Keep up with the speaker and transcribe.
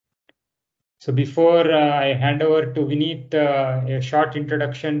So before I hand over to Vineet, a short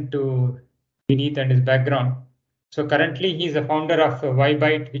introduction to Vineet and his background. So currently he's a founder of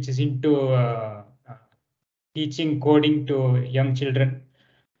YByte, which is into teaching coding to young children.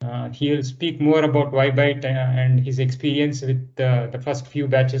 He will speak more about YByte and his experience with the first few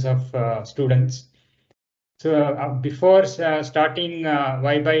batches of students. So before starting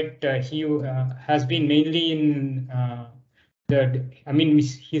YByte, he has been mainly in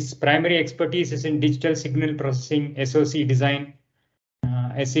his primary expertise is in digital signal processing, SoC design,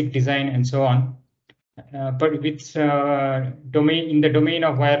 ASIC design, and so on. But with in the domain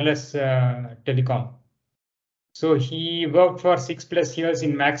of wireless telecom. So he worked for 6+ years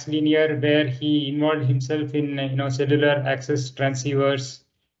in MaxLinear, where he involved himself in cellular access transceivers,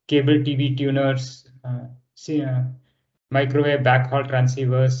 cable TV tuners, microwave backhaul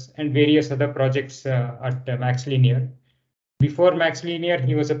transceivers, and various other projects at MaxLinear. Before MaxLinear,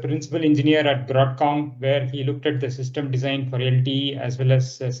 he was a principal engineer at Broadcom, where he looked at the system design for LTE as well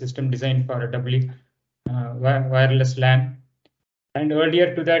as system design for wireless LAN. And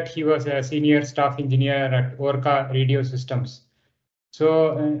earlier to that, he was a senior staff engineer at Orca Radio Systems.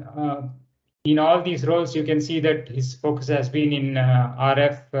 So in all these roles, you can see that his focus has been in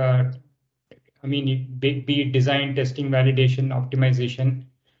RF, be it design, testing, validation, optimization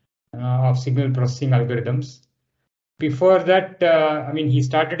of signal processing algorithms. Before that, he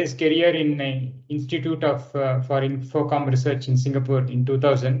started his career in the Institute for Infocom Research in Singapore in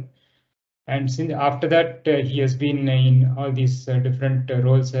 2000. And after that, he has been in all these different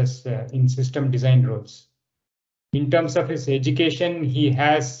roles as in system design roles. In terms of his education, he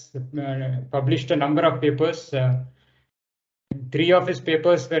has published a number of papers. 3 of his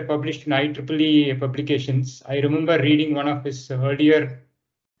papers were published in IEEE publications. I remember reading one of his earlier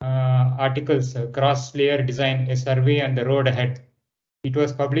articles, Cross-Layer Design, a Survey and the Road Ahead. It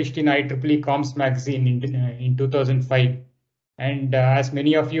was published in IEEE Comms magazine in 2005. And as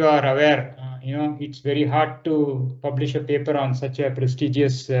many of you are aware, it's very hard to publish a paper on such a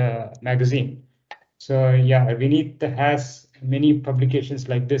prestigious magazine. So yeah, Vineet has many publications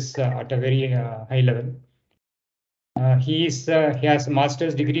like this at a very high level. He has a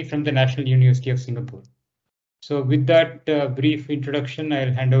master's degree from the National University of Singapore. So with that brief introduction,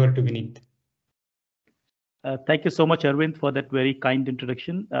 I'll hand over to Vineet. Thank you so much, Arvind, for that very kind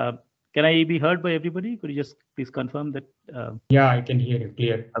introduction. Can I be heard by everybody? Could you just please confirm that? Yeah, I can hear you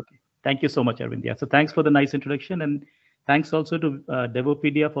clear. Okay. Thank you so much, Arvind. Yeah, so thanks for the nice introduction, and thanks also to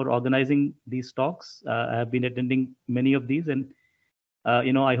Devopedia for organizing these talks. I have been attending many of these, and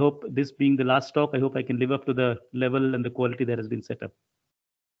I hope this being the last talk, I hope I can live up to the level and the quality that has been set up.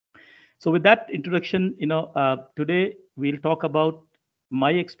 So with that introduction, today we'll talk about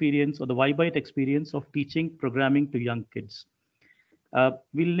my experience or the YByte experience of teaching programming to young kids.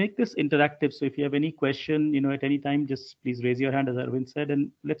 We'll make this interactive. So if you have any question, at any time, just please raise your hand, as Arvind said, and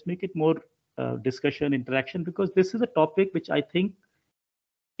let's make it more discussion, interaction, because this is a topic which I think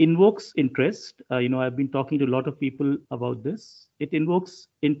invokes interest. I've been talking to a lot of people about this. It invokes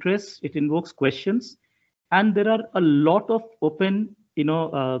interest, it invokes questions, and there are a lot of open,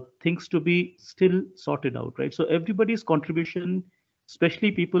 things to be still sorted out, right? So everybody's contribution,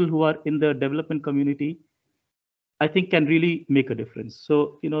 especially people who are in the development community, I think can really make a difference.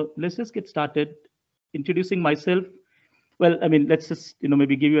 So, let's just get started. Introducing myself. Well, let's just,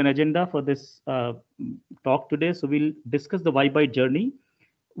 maybe give you an agenda for this talk today. So we'll discuss the YByte journey.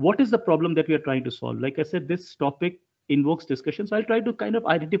 What is the problem that we are trying to solve? Like I said, this topic invokes discussion. So I'll try to kind of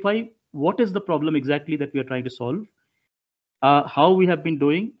identify what is the problem exactly that we are trying to solve, how we have been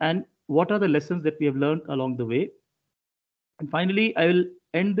doing, and what are the lessons that we have learned along the way. And finally, I will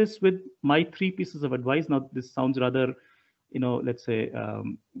end this with my 3 pieces of advice. Now, this sounds rather, let's say,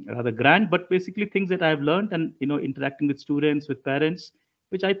 rather grand, but basically things that I have learned and, interacting with students, with parents,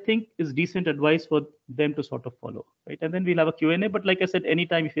 which I think is decent advice for them to sort of follow, right? And then we'll have a Q&A. But like I said,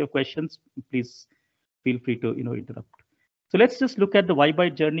 anytime if you have questions, please feel free to, interrupt. So let's just look at the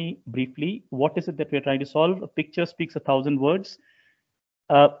YByte journey briefly. What is it that we're trying to solve? A picture speaks 1,000 words.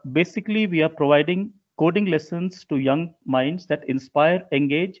 Basically, we are providing coding lessons to young minds that inspire,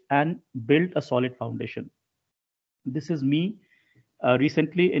 engage, and build a solid foundation. This is me.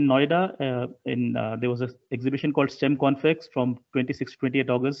 Recently in Noida, there was an exhibition called STEM Confex from 26 to 28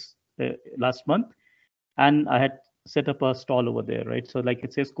 August last month, and I had set up a stall over there, right? So like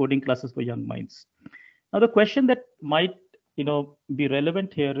it says, coding classes for young minds. Now the question that might be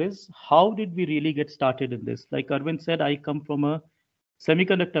relevant here is, how did we really get started in this? Like Arvind said, I come from a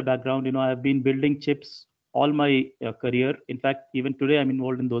semiconductor background. I've been building chips all my career. In fact, even today I'm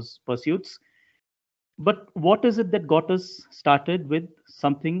involved in those pursuits. But what is it that got us started with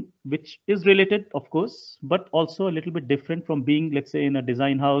something which is related, of course, but also a little bit different from being, let's say, in a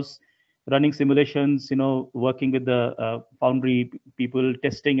design house, running simulations, working with the foundry people,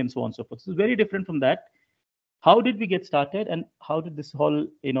 testing, and so on and so forth. So it's very different from that. How did we get started, and how did this whole,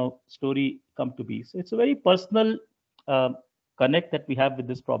 story come to be? So it's a very personal uh, connect that we have with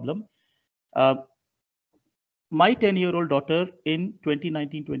this problem. Uh, my 10-year-old daughter in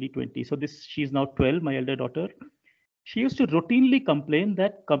 2019, 2020, so this she's now 12, my elder daughter, she used to routinely complain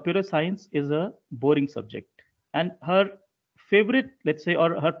that computer science is a boring subject. And her favorite, let's say,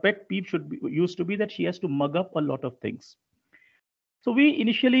 or her pet peeve used to be that she has to mug up a lot of things. So we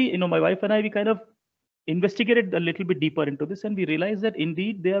initially, my wife and I, we kind of investigated a little bit deeper into this, and we realized that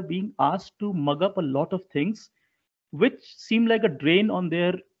indeed they are being asked to mug up a lot of things, which seem like a drain on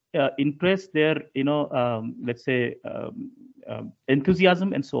their interest, their, let's say,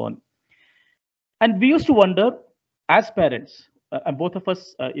 enthusiasm, and so on. And we used to wonder, as parents, and both of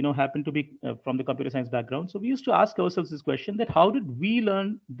us, happen to be from the computer science background. So we used to ask ourselves this question: that how did we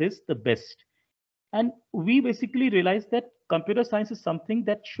learn this the best? And we basically realized that computer science is something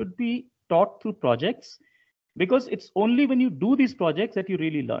that should be taught through projects, because it's only when you do these projects that you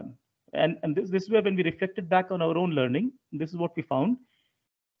really learn. And this is where, when we reflected back on our own learning, this is what we found.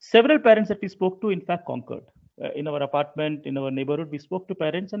 Several parents that we spoke to, in fact, concurred. In our apartment, in our neighborhood, we spoke to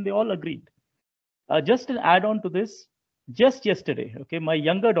parents, and they all agreed. Just an add-on to this, just yesterday, okay, my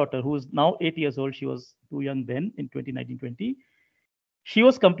younger daughter, who is now 8 years old, she was too young then in 2019-20, she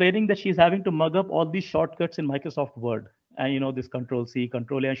was complaining that she's having to mug up all these shortcuts in Microsoft Word, and this Control C,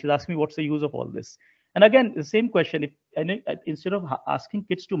 Control A, and she's asking me what's the use of all this. And again, the same question. Instead of asking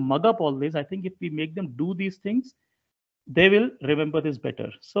kids to mug up all this, I think if we make them do these things, they will remember this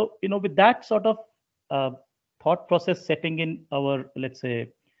better. So with that sort of thought process setting in our, let's say,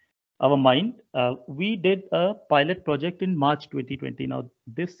 our mind, we did a pilot project in March 2020. Now,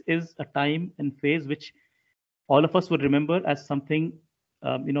 this is a time and phase which all of us would remember as something,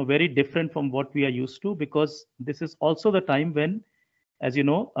 very different from what we are used to, because this is also the time when, as you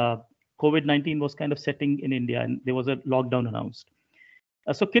know, COVID-19 was kind of setting in India, and there was a lockdown announced.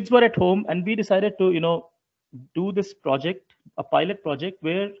 So kids were at home, and we decided to, do this project, a pilot project,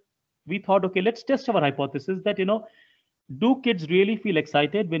 where we thought, okay, let's test our hypothesis that, do kids really feel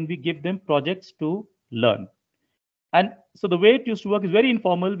excited when we give them projects to learn? And so the way it used to work is very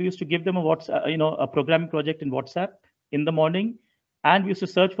informal. We used to give them a WhatsApp, a programming project in WhatsApp in the morning, and we used to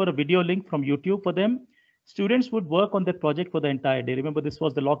search for a video link from YouTube for them. Students would work on that project for the entire day. Remember, this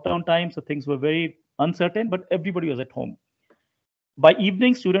was the lockdown time, so things were very uncertain, but everybody was at home. By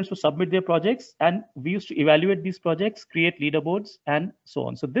evening, students would submit their projects, and we used to evaluate these projects, create leaderboards, and so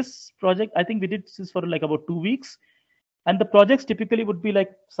on. So this project, I think we did this for like about 2 weeks. And the projects typically would be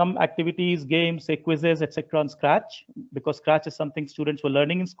like some activities, games, say quizzes, etc. on Scratch, because Scratch is something students were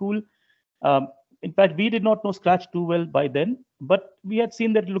learning in school. In fact, we did not know Scratch too well by then, but we had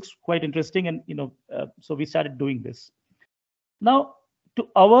seen that it looks quite interesting, and so we started doing this. Now, to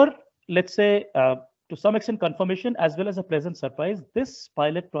our, let's say, to some extent confirmation as well as a pleasant surprise, this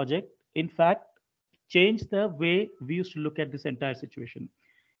pilot project, in fact, changed the way we used to look at this entire situation.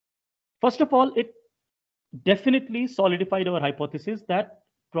 First of all, it definitely solidified our hypothesis that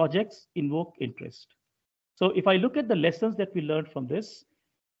projects invoke interest. So if I look at the lessons that we learned from this,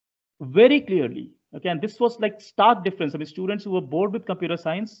 very clearly, okay, and this was like stark difference. I mean, students who were bored with computer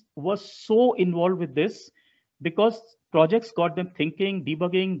science were so involved with this, because projects got them thinking,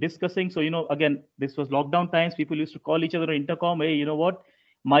 debugging, discussing. So, again, this was lockdown times. People used to call each other on intercom. Hey, you know what?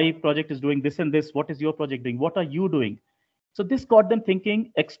 My project is doing this and this. What is your project doing? What are you doing? So this got them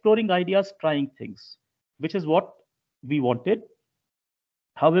thinking, exploring ideas, trying things, which is what we wanted.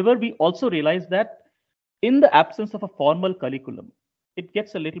 However, we also realized that in the absence of a formal curriculum, it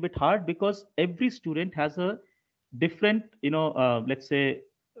gets a little bit hard, because every student has a different, let's say,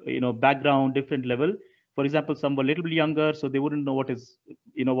 background, different level. For example, some were a little bit younger, so they wouldn't know what is,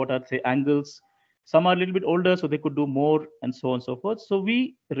 what are, say, angles. Some are a little bit older, so they could do more, and so on and so forth. So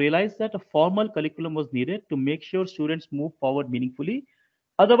we realized that a formal curriculum was needed to make sure students move forward meaningfully.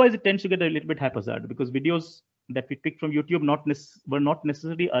 Otherwise, it tends to get a little bit haphazard, because videos that we picked from YouTube were not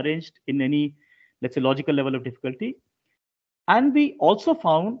necessarily arranged in any, let's say, logical level of difficulty. And we also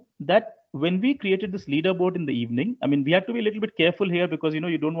found that when we created this leaderboard in the evening, I mean, we had to be a little bit careful here, because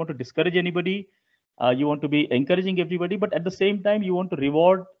you don't want to discourage anybody. You want to be encouraging everybody, but at the same time, you want to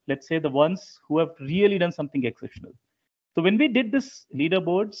reward, let's say, the ones who have really done something exceptional. So when we did this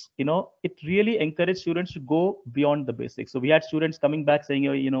leaderboards, it really encouraged students to go beyond the basics. So we had students coming back saying,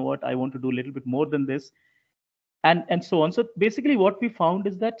 oh, you know what, I want to do a little bit more than this, and so on. So basically what we found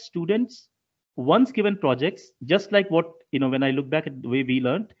is that students once given projects, just like what, when I look back at the way we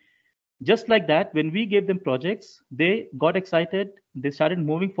learned, just like that, when we gave them projects, they got excited, they started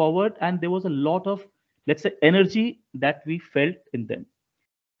moving forward, and there was a lot of, let's say, energy that we felt in them.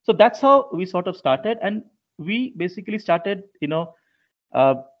 So that's how we sort of started, and we basically started,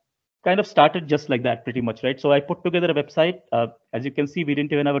 uh, kind of started just like that, pretty much, right? So I put together a website. As you can see, we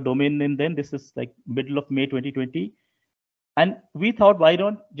didn't even have a domain name then. This is like middle of May 2020. And we thought, why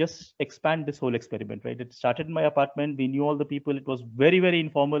don't just expand this whole experiment, right? It started in my apartment. We knew all the people. It was very, very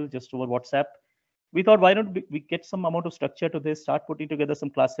informal, just over WhatsApp. We thought, why don't we get some amount of structure to this, start putting together some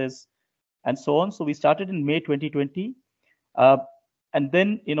classes and so on. So we started in May 2020. And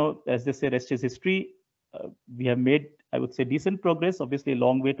then, as they say, rest is history. We have made, I would say, decent progress. Obviously, a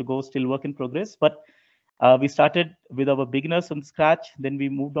long way to go, still work in progress. But we started with our beginners from Scratch. Then we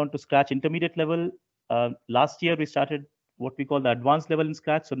moved on to Scratch intermediate level. Last year, we started what we call the advanced level in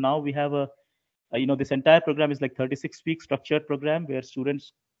Scratch. So now we have this entire program is like 36-week structured program where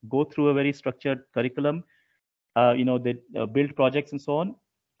students go through a very structured curriculum. They build projects and so on.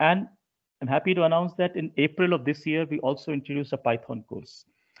 And I'm happy to announce that in April of this year, we also introduced a Python course.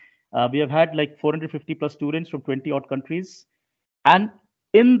 We have had like 450 plus students from 20 odd countries. And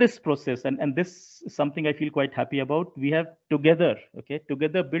in this process, and this is something I feel quite happy about, we have together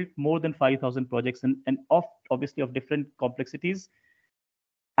built more than 5,000 projects and obviously of different complexities.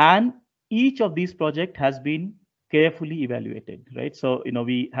 And each of these projects has been carefully evaluated, right? So,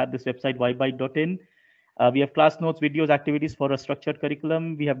 we have this website, ybyte.in. We have class notes, videos, activities for a structured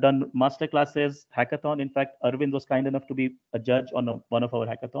curriculum. We have done master classes, hackathon. In fact, Arvind was kind enough to be a judge on one of our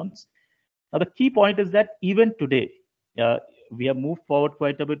hackathons. Now, the key point is that even today, we have moved forward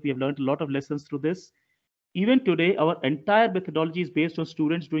quite a bit. We have learned a lot of lessons through this. Even today, our entire methodology is based on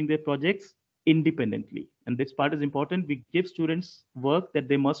students doing their projects independently. And this part is important. We give students work that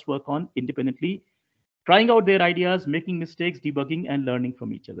they must work on independently, trying out their ideas, making mistakes, debugging, and learning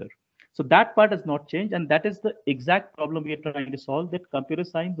from each other. So that part has not changed. And that is the exact problem we are trying to solve, that computer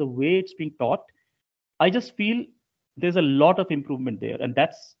science, the way it's being taught, I just feel there's a lot of improvement there. And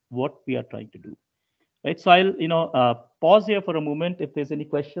that's what we are trying to do. Right. So I'll, pause here for a moment. If there's any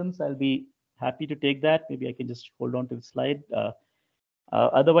questions, I'll be happy to take that. Maybe I can just hold on to the slide.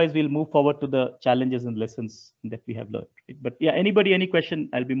 Otherwise, we'll move forward to the challenges and lessons that we have learned. Right? But yeah, anybody, any question,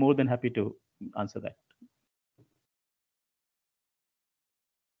 I'll be more than happy to answer that.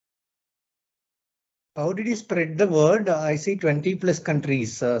 How did you spread the word? I see 20 plus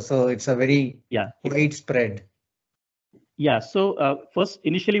countries, so it's a very wide spread. Yeah, so first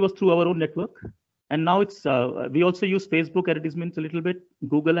initially was through our own network, and now it's we also use Facebook advertisements a little bit,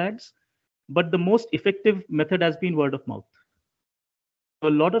 Google ads, but the most effective method has been word of mouth. So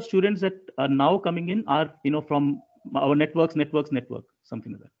a lot of students that are now coming in are from our network,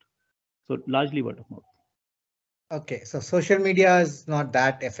 something like that. So largely word of mouth. Okay, so social media is not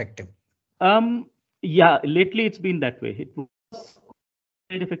that effective. Yeah, lately it's been that way. It was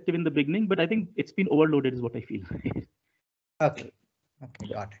quite effective in the beginning, but I think it's been overloaded is what I feel. Okay,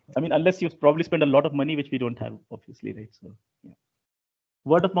 got it. I mean, unless you probably spend a lot of money, which we don't have, obviously, right? So yeah,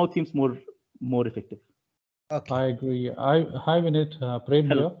 word of mouth seems more effective. Okay. I agree. Hi Vinit, Prem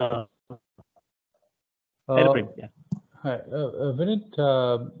here. Hello, Prem. Yeah. Hi, Vinit.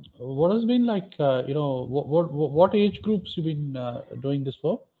 What has been like? What age groups you've been doing this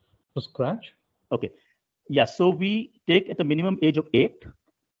for Scratch? Okay. Yeah. So we take at a minimum age of 8.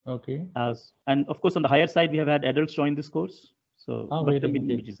 Okay. And of course, on the higher side, we have had adults join this course. So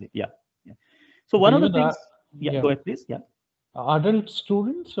yeah. So one of the things. Go ahead, please. Yeah. Adult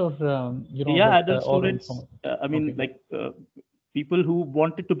students or adult students. I mean, people who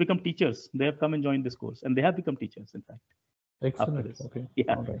wanted to become teachers, they have come and joined this course, and they have become teachers, in fact. Excellent. Okay.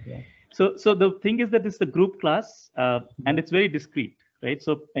 Yeah. All right, yeah. So the thing is that it's a group class, and it's very discreet, right?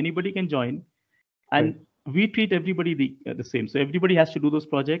 So anybody can join, and we treat everybody the same. So everybody has to do those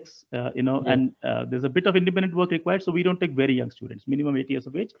projects, and there's a bit of independent work required. So we don't take very young students, minimum 8 years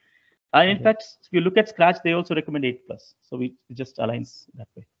of age. In fact, if you look at Scratch, they also recommend 8+. So it just aligns that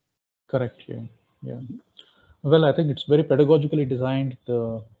way. Correct. Yeah. Well, I think it's very pedagogically designed.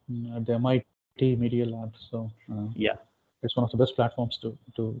 The MIT Media Lab. So it's one of the best platforms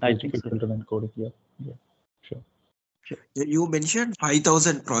to educate children in coding. Yeah. Sure. You mentioned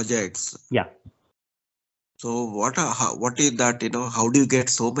 5,000 projects. Yeah. So what is that? How do you get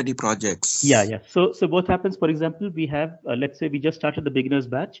so many projects? Yeah. So what happens? For example, we have let's say we just started the beginners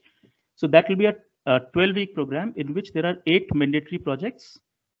batch. So that will be a 12-week program in which there are 8 mandatory projects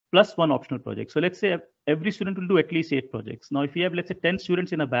plus 1 optional project. So let's say every student will do at least 8 projects. Now, if you have, let's say, 10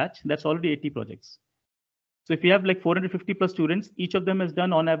 students in a batch, that's already 80 projects. So if you have like 450 plus students, each of them has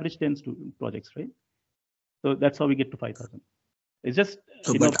done on average 10 student projects, right? So that's how we get to 5,000. It's just.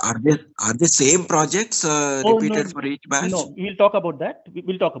 So, but are they same projects repeated for each batch? No, we'll talk about that.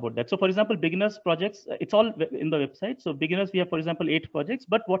 We'll talk about that. So, for example, beginners projects, it's all in the website. So, beginners, we have, for example, 8 projects.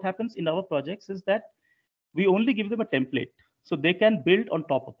 But what happens in our projects is that we only give them a template, so they can build on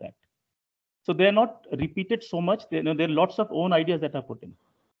top of that. So they're not repeated so much. There are lots of own ideas that are put in.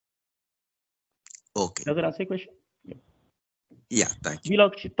 Okay. Does that answer your question? Yeah, thank you. We'll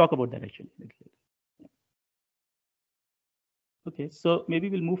talk about that actually. Okay, so maybe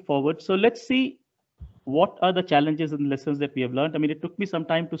we'll move forward. So let's see what are the challenges and lessons that we have learned. I mean, it took me some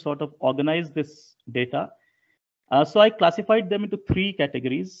time to sort of organize this data. So I classified them into 3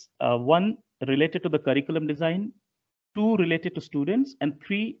 categories. 1 related to the curriculum design, 2 related to students, and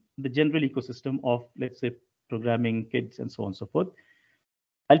 3 the general ecosystem of, let's say, programming, kids, and so on and so forth.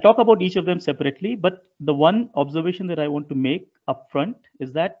 I'll talk about each of them separately, but the one observation that I want to make upfront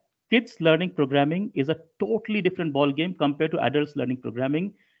is that kids learning programming is a totally different ball game compared to adults learning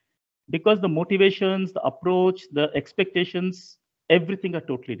programming, because the motivations, the approach, the expectations, everything are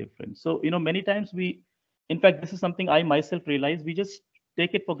totally different. So, many times in fact, this is something I myself realize, we just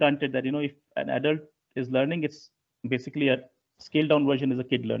take it for granted that, if an adult is learning, it's basically a scaled down version is a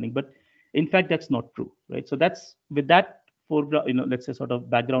kid learning, but in fact, that's not true, right? So that's with that foreground, let's say sort of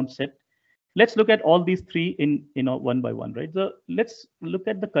background set. Let's look at all these 3 in, one by one, right? So let's look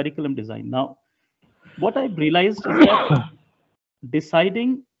at the curriculum design. Now, what I've realized is that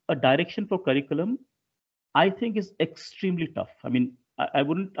deciding a direction for curriculum, I think is extremely tough. I mean,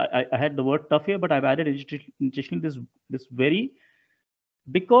 I had the word tough here, but I've added intentionally this very,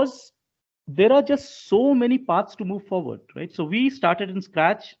 because there are just so many paths to move forward, right? So we started in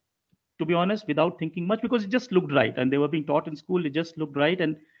scratch, to be honest, without thinking much, because it just looked right, and they were being taught in school. It just looked right,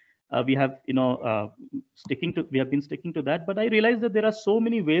 and we have, been sticking to that. But I realized that there are so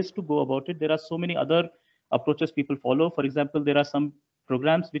many ways to go about it. There are so many other approaches people follow. For example, there are some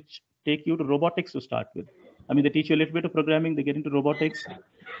programs which take you to robotics to start with. I mean, they teach you a little bit of programming, they get into robotics.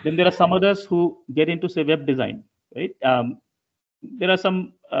 Then there are some others who get into, say, web design, right? There are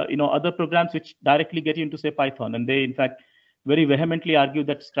some, other programs which directly get you into, say, Python, and they, in fact, very vehemently argue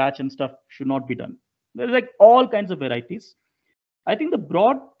that Scratch and stuff should not be done. There's like all kinds of varieties. I think the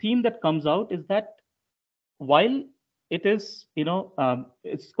broad theme that comes out is that while it is,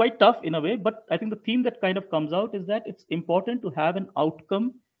 it's quite tough in a way, but I think the theme that kind of comes out is that it's important to have an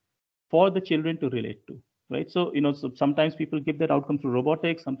outcome for the children to relate to, right? So, so sometimes people give that outcome through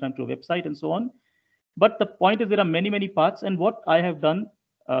robotics, sometimes through a website and so on. But the point is there are many, many paths. And what I have done,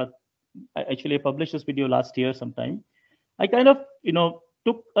 I published this video last year sometime. I kind of,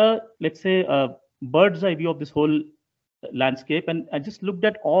 took let's say a bird's eye view of this whole landscape, and I just looked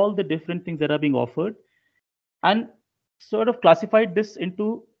at all the different things that are being offered and sort of classified this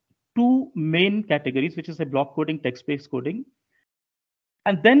into 2 main categories, which is a block coding, text-based coding,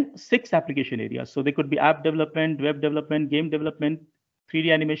 and then 6 application areas. So they could be app development, web development, game development,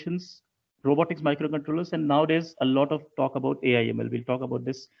 3D animations, robotics, microcontrollers, and nowadays a lot of talk about AI/ML. We'll talk about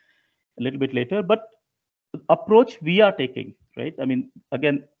this a little bit later, but the approach we are taking, right? I mean,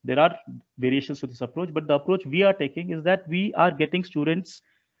 again, there are variations to this approach, but the approach we are taking is that we are getting students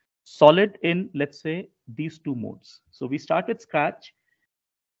solid in, let's say, these 2 modes. So we start with Scratch,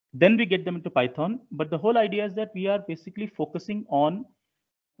 then we get them into Python, but the whole idea is that we are basically focusing on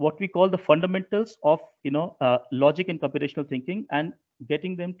what we call the fundamentals of, logic and computational thinking, and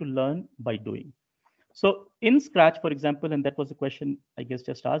getting them to learn by doing. So in Scratch, for example, and that was a question I guess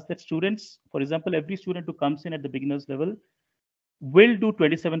just asked, that students, for example, every student who comes in at the beginner's level will do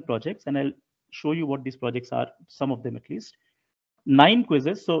 27 projects, and I'll show you what these projects are, some of them at least. 9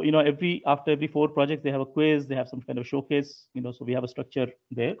 quizzes. So, after every 4 projects, they have a quiz, they have some kind of showcase, so we have a structure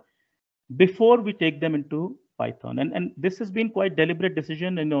there before we take them into Python. And this has been quite deliberate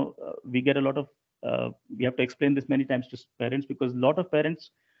decision. We get a lot of, we have to explain this many times to parents, because a lot of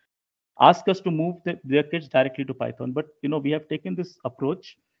parents ask us to move their kids directly to Python. But, we have taken this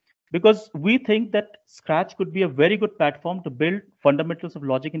approach because we think that Scratch could be a very good platform to build fundamentals of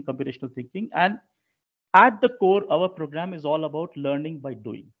logic and computational thinking. And at the core, our program is all about learning by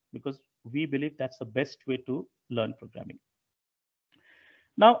doing, because we believe that's the best way to learn programming.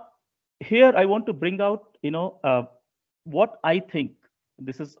 Now, here I want to bring out, what I think.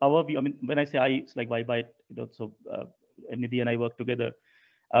 This is our view. I mean, when I say I, it's like by so Nidhi and I work together.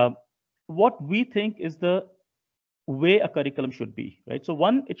 What we think is the way a curriculum should be, right? So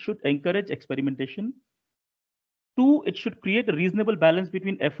 1, it should encourage experimentation. 2, it should create a reasonable balance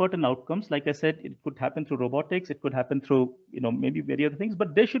between effort and outcomes. Like I said, it could happen through robotics, it could happen through, maybe various other things,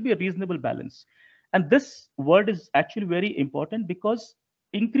 but there should be a reasonable balance. And this word is actually very important because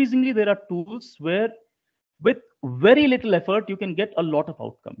increasingly there are tools where with very little effort, you can get a lot of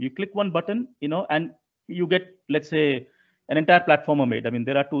outcome. You click one button, and you get, let's say, an entire platform made. I mean,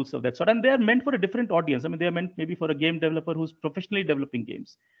 there are tools of that sort, and they are meant for a different audience. I mean, they are meant maybe for a game developer who's professionally developing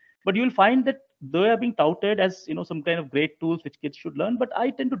games. But you'll find that they are being touted as, some kind of great tools which kids should learn. But I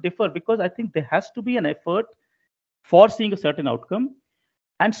tend to differ because I think there has to be an effort for seeing a certain outcome.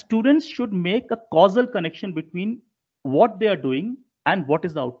 And students should make a causal connection between what they are doing and what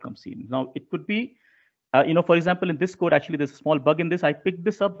is the outcome seen. Now, it could be, for example, in this code, actually, there's a small bug in this. I picked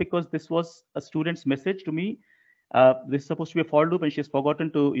this up because this was a student's message to me. This is supposed to be a for loop, and she's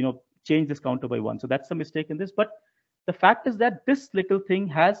forgotten to, change this counter by 1. So that's a mistake in this. But the fact is that this little thing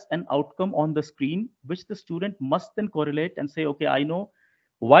has an outcome on the screen, which the student must then correlate and say, okay, I know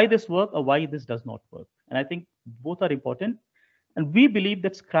why this works or why this does not work. And I think both are important. And we believe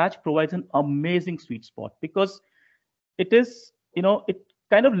that Scratch provides an amazing sweet spot because it is, it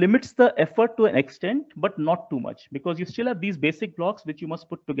kind of limits the effort to an extent, but not too much, because you still have these basic blocks which you must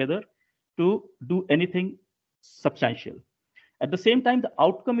put together to do anything substantial. At the same time, the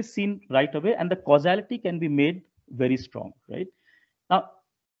outcome is seen right away and the causality can be made very strong, right? Now,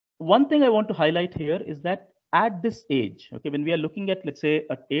 one thing I want to highlight here is that at this age, okay, when we are looking at, let's say,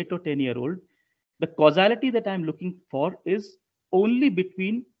 an 8 or 10-year-old, the causality that I'm looking for is only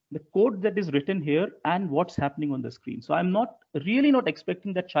between the code that is written here and what's happening on the screen. So I'm really not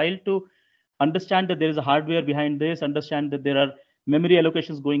expecting that child to understand that there is a hardware behind this, understand that there are memory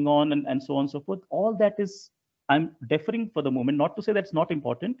allocations going on and so on and so forth. All that is, I'm deferring for the moment, not to say that's not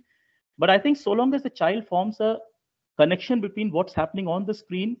important, but I think so long as the child forms a connection between what's happening on the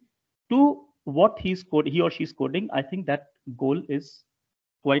screen to what he or she's coding, I think that goal is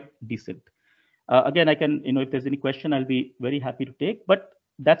quite decent. Again, I can, if there's any question, I'll be very happy to take, but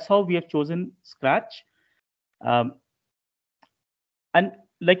that's how we have chosen Scratch. And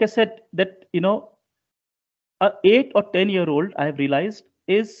like I said, that, a 8 or 10-year-old, I have realized,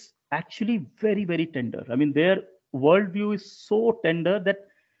 is actually very, very tender. I mean, their worldview is so tender that,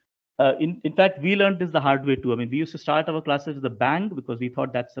 in fact, we learned this the hard way too. I mean, we used to start our classes with a bang because we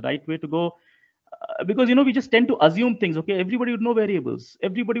thought that's the right way to go. Because, we just tend to assume things. Okay, everybody would know variables.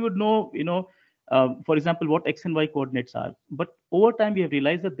 Everybody would know, for example, what X and Y coordinates are. But over time, we have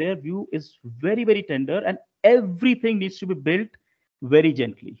realized that their view is very, very tender and everything needs to be built very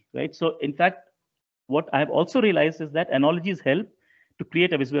gently, right? So in fact, what I have also realized is that analogies help to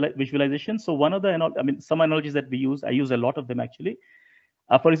create a visualization. So one of the, some analogies that we use, I use a lot of them actually.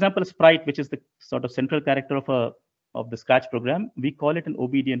 For example, sprite, which is the sort of central character of the Scratch program, we call it an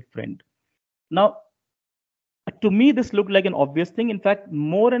obedient friend. Now, to me, this looked like an obvious thing. In fact,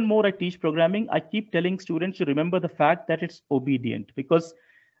 more and more I teach programming, I keep telling students to remember the fact that it's obedient, because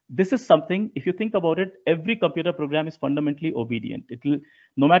this is something, if you think about it, every computer program is fundamentally obedient. It will,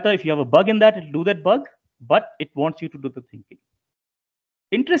 no matter if you have a bug in that, it'll do that bug, but it wants you to do the thinking.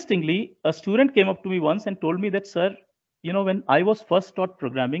 Interestingly, a student came up to me once and told me that, sir, when I was first taught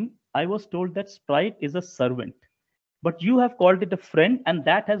programming, I was told that sprite is a servant. But you have called it a friend, and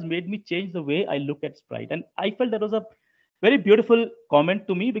that has made me change the way I look at sprite. And I felt that was a very beautiful comment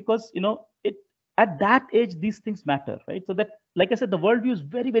to me because, at that age, these things matter, right? So that, like I said, the worldview is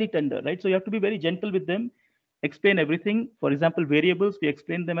very, very tender, right? So you have to be very gentle with them, explain everything. For example, variables, we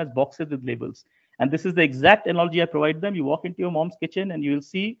explain them as boxes with labels. And this is the exact analogy I provide them. You walk into your mom's kitchen and you will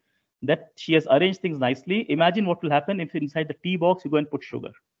see that she has arranged things nicely. Imagine what will happen if inside the tea box, you go and put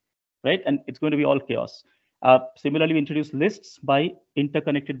sugar, right? And it's going to be all chaos. Similarly, we introduce lists by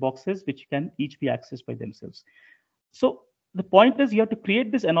interconnected boxes, which can each be accessed by themselves. So the point is, you have to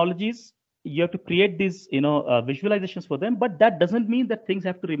create these analogies, you have to create these, visualizations for them, but that doesn't mean that things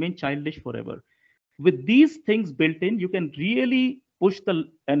have to remain childish forever. With these things built in, you can really push the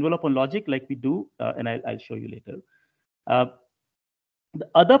envelope on logic like we do, and I'll show you later. The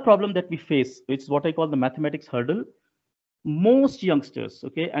other problem that we face, which is what I call the mathematics hurdle, most youngsters,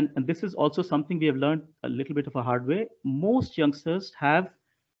 okay, and this is also something we have learned a little bit of a hard way. Most youngsters have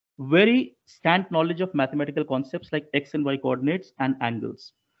very scant knowledge of mathematical concepts like X and Y coordinates and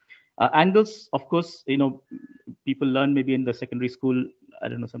angles. Angles, of course, people learn maybe in the secondary school, I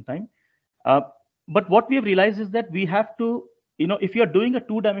don't know, sometime. But what we have realized is that we have to, if you're doing a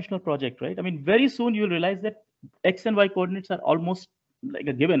two-dimensional project, right? I mean, very soon you'll realize that X and Y coordinates are almost like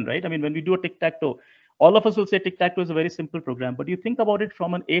a given, right? I mean, when we do a tic-tac-toe, all of us will say tic-tac-toe is a very simple program, but you think about it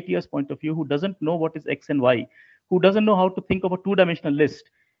from an 8 years point of view, who doesn't know what is X and Y, who doesn't know how to think of a two-dimensional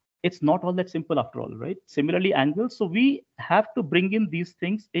list. It's not all that simple after all, right? Similarly, angles. So we have to bring in these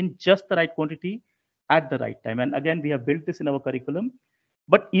things in just the right quantity at the right time. And again, we have built this in our curriculum.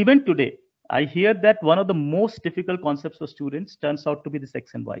 But even today, I hear that one of the most difficult concepts for students turns out to be this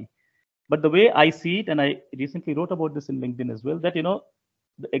X and Y. But the way I see it, and I recently wrote about this in LinkedIn as well, that,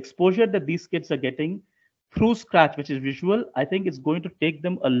 the exposure that these kids are getting through Scratch, which is visual, I think it's going to take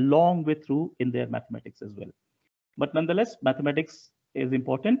them a long way through in their mathematics as well. But nonetheless, mathematics is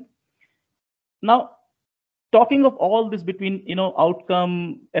important. Now, talking of all this between,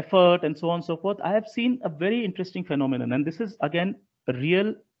 outcome, effort, and so on and so forth, I have seen a very interesting phenomenon. And this is, again,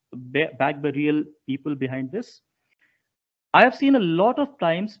 real, backed by real people behind this. I have seen a lot of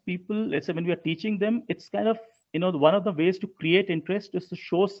times people, let's say when we are teaching them, it's kind of, one of the ways to create interest is to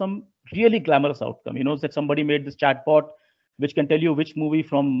show some really glamorous outcome. That somebody made this chatbot, which can tell you which movie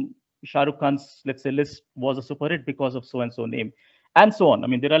from Shah Rukh Khan's, let's say, list was a super hit because of so-and-so name, and so on. I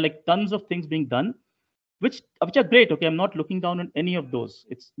mean, there are like tons of things being done, which are great. Okay, I'm not looking down on any of those.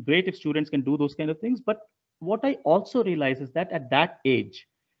 It's great if students can do those kind of things. But what I also realize is that at that age,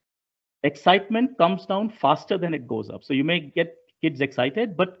 excitement comes down faster than it goes up. So you may get kids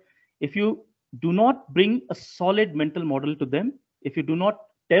excited, but if you do not bring a solid mental model to them, if you do not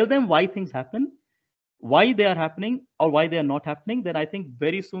tell them why things happen, why they are happening or why they are not happening, then I think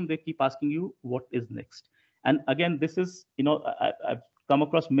very soon they keep asking you what is next. And again, this is, I've come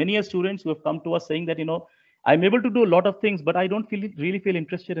across many students who have come to us saying that, I'm able to do a lot of things, but I don't really feel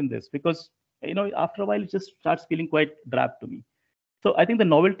interested in this because, after a while, it just starts feeling quite drab to me. So I think the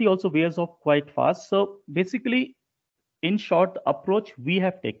novelty also wears off quite fast. So basically, in short, the approach we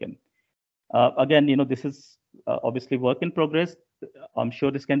have taken, again, this is obviously work in progress. I'm sure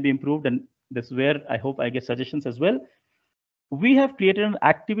this can be improved, and this is where I hope I get suggestions as well. We have created an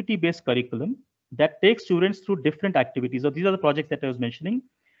activity-based curriculum that takes students through different activities. So these are the projects that I was mentioning.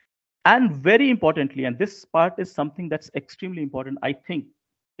 And very importantly, and this part is something that's extremely important, I think,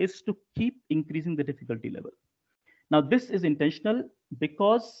 is to keep increasing the difficulty level. Now, this is intentional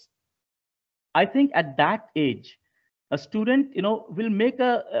because I think at that age, a student, will make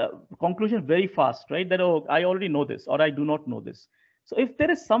a conclusion very fast, right? That, oh, I already know this, or I do not know this. So if there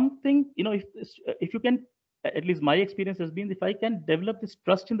is something, if you can, at least my experience has been, if I can develop this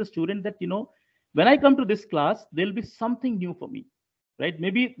trust in the student that, when I come to this class, there'll be something new for me, right?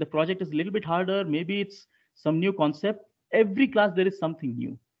 Maybe the project is a little bit harder. Maybe it's some new concept. Every class, there is something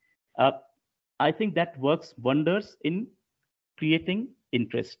new. I think that works wonders in creating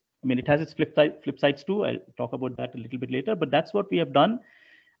interest. I mean, it has its flip sides too. I'll talk about that a little bit later, but that's what we have done.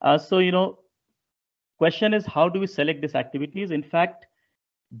 So, question is, how do we select these activities? In fact,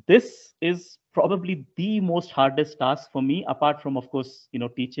 this is probably the most hardest task for me, apart from, of course,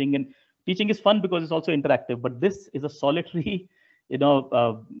 teaching. And teaching is fun because it's also interactive, but this is a solitary,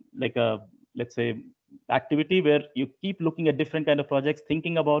 like a, let's say, activity where you keep looking at different kind of projects,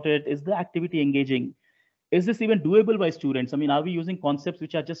 thinking about it. Is the activity engaging? Is this even doable by students? I mean, are we using concepts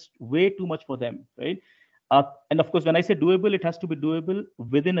which are just way too much for them, right? And of course, when I say doable, it has to be doable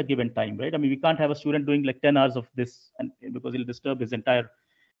within a given time, right? I mean, we can't have a student doing like 10 hours of this, and because it'll disturb his entire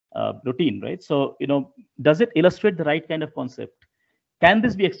routine, right? So, does it illustrate the right kind of concept? Can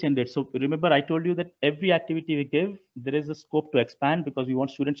this be extended? So remember, I told you that every activity we give, there is a scope to expand because we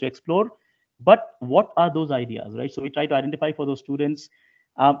want students to explore. But what are those ideas, right? So we try to identify for those students.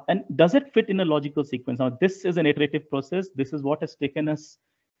 And does it fit in a logical sequence? Now, this is an iterative process. This is what has taken us,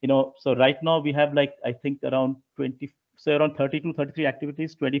 so right now we have like, I think around 32, 33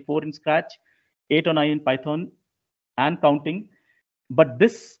 activities, 24 in Scratch, 8 or 9 in Python and counting. But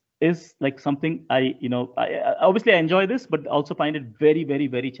this is like something I obviously I enjoy this, but also find it very, very,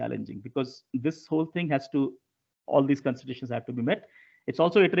 very challenging because this whole thing has to, all these considerations have to be met. It's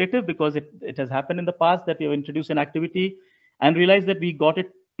also iterative because it has happened in the past that we have introduced an activity and realized that we got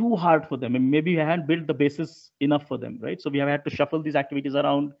it too hard for them. And maybe we hadn't built the basis enough for them, right? So we have had to shuffle these activities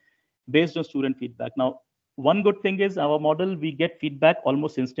around based on student feedback. Now, one good thing is our model, we get feedback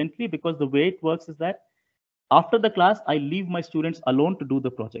almost instantly because the way it works is that after the class, I leave my students alone to do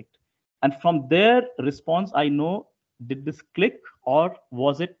the project. And from their response, I know, did this click or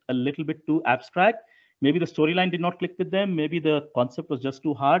was it a little bit too abstract? Maybe the storyline did not click with them. Maybe the concept was just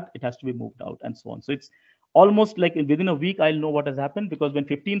too hard. It has to be moved out and so on. So it's almost like within a week, I'll know what has happened because when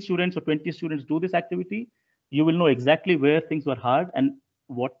 15 students or 20 students do this activity, you will know exactly where things were hard and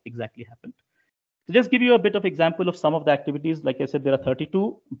what exactly happened. So just give you a bit of example of some of the activities. Like I said, there are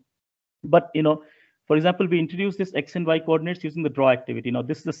 32, but for example, we introduced this X and Y coordinates using the draw activity. Now,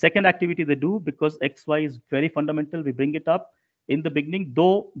 this is the second activity they do because X, Y is very fundamental. We bring it up in the beginning,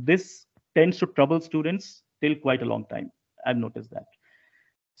 though this tends to trouble students till quite a long time. I've noticed that.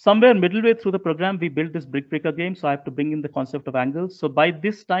 Somewhere midway through the program, we built this brick breaker game. So I have to bring in the concept of angles. So by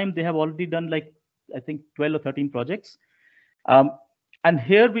this time, they have already done like, I think 12 or 13 projects. And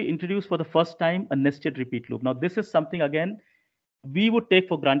here we introduce for the first time a nested repeat loop. Now, this is something, again, we would take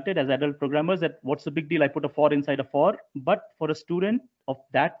for granted as adult programmers, that what's the big deal? I put a for inside a for. But for a student of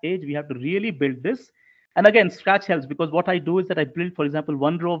that age, we have to really build this. And again, Scratch helps, because what I do is that I build, for example,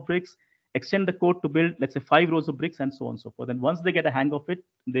 1 row of bricks, extend the code to build, let's say, 5 rows of bricks, and so on and so forth. And once they get a hang of it,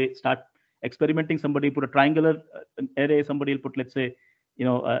 they start experimenting. Somebody put a triangular array, somebody will put, let's say,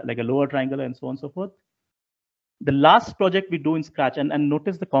 like a lower triangular, and so on and so forth. The last project we do in Scratch, and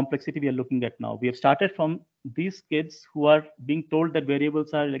notice the complexity we are looking at now. We have started from these kids who are being told that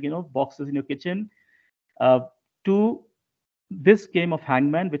variables are like, boxes in your kitchen, to this game of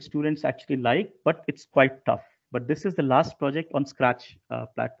Hangman, which students actually like, but it's quite tough. But this is the last project on Scratch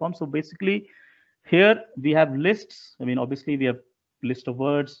platform. So basically, here we have lists. I mean, obviously, we have list of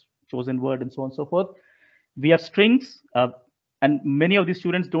words, chosen word, and so on and so forth. We have strings. And many of these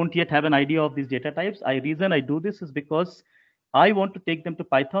students don't yet have an idea of these data types. The reason I do this is because I want to take them to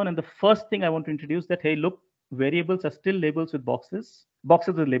Python. And the first thing I want to introduce that, hey, look, variables are still labels with boxes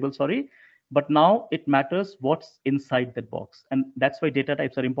with labels, sorry. But now it matters what's inside that box. And that's why data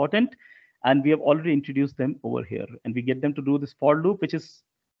types are important. And we have already introduced them over here. And we get them to do this for loop, which is,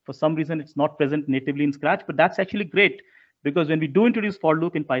 for some reason, it's not present natively in Scratch. But that's actually great, because when we do introduce for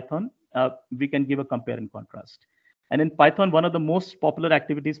loop in Python, we can give a compare and contrast. And in Python, one of the most popular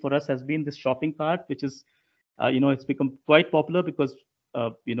activities for us has been this shopping cart, which is, it's become quite popular because,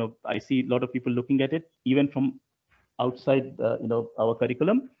 I see a lot of people looking at it, even from outside, our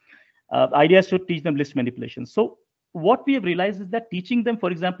curriculum. The idea is to teach them list manipulation. So what we have realized is that teaching them,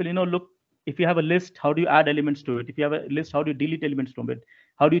 for example, look, if you have a list, how do you add elements to it? If you have a list, how do you delete elements from it?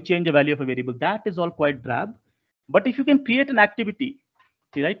 How do you change the value of a variable? That is all quite drab. But if you can create an activity,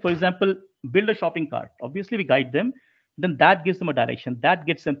 right? For example, build a shopping cart. Obviously, we guide them. Then that gives them a direction. That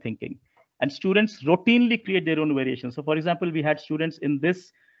gets them thinking. And students routinely create their own variations. So for example, we had students in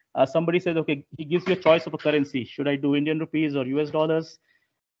this. Somebody says, okay, he gives you a choice of a currency. Should I do Indian rupees or US dollars?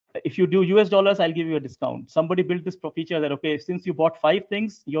 If you do US dollars, I'll give you a discount. Somebody built this feature that, okay, since you bought 5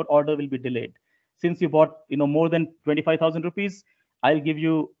 things, your order will be delayed. Since you bought more than 25,000 rupees, I'll give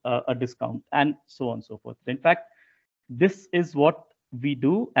you a discount, and so on and so forth. In fact, this is what we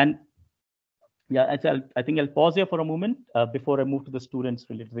do. And yeah, I think I'll pause here for a moment before I move to the students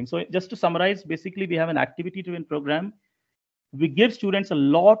related thing. So just to summarize, basically, we have an activity-driven program. We give students a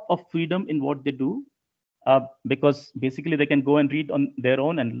lot of freedom in what they do, because basically they can go and read on their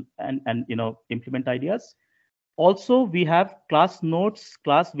own and implement ideas. Also, we have class notes,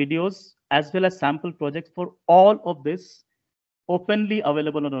 class videos, as well as sample projects for all of this openly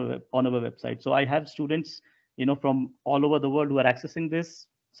available on our website. So I have students from all over the world who are accessing this.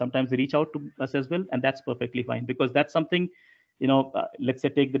 Sometimes they reach out to us as well, and that's perfectly fine, because that's something, let's say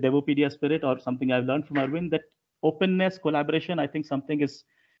take the Devopedia spirit, or something I've learned from Arvind, that openness, collaboration, I think something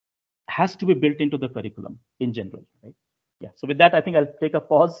has to be built into the curriculum in general, right? Yeah. So with that, I think I'll take a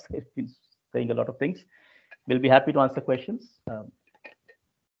pause. It's been saying a lot of things. We'll be happy to answer questions.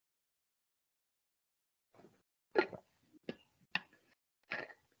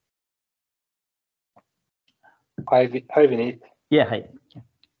 Hi, Vineet. Yeah, hi.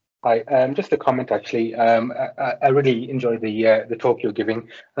 Hi. Just a comment, actually. I really enjoy the talk you're giving,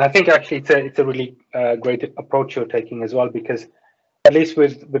 and I think actually it's a really great approach you're taking as well, because at least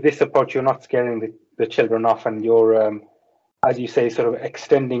with this approach, you're not scaring the children off, and you're, as you say, sort of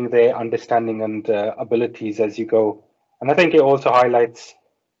extending their understanding and abilities as you go. And I think it also highlights,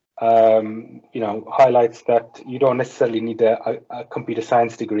 highlights that you don't necessarily need a computer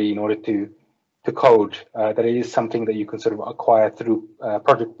science degree in order to code. That it is something that you can sort of acquire through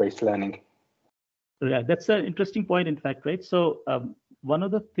project-based learning. Yeah, that's an interesting point, in fact, right? So one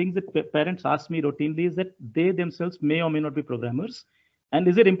of the things that parents ask me routinely is that they themselves may or may not be programmers. And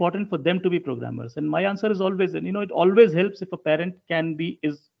is it important for them to be programmers? And my answer is always, and it always helps if a parent can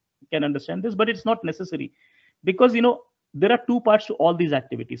understand this, but it's not necessary, because there are 2 parts to all these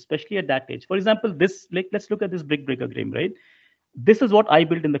activities, especially at that age. For example, let's look at this brick breaker game, right? This is what I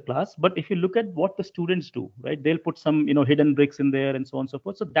built in the class, but if you look at what the students do, right, they'll put some hidden bricks in there and so on and so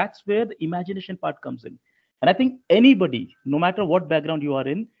forth. So that's where the imagination part comes in. And I think anybody, no matter what background you are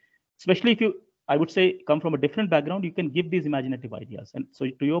in, especially if you, I would say, come from a different background, you can give these imaginative ideas. And so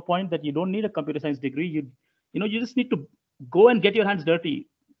to your point that you don't need a computer science degree, you just need to go and get your hands dirty.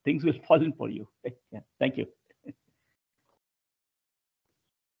 Things will fall in for you. Yeah, thank you.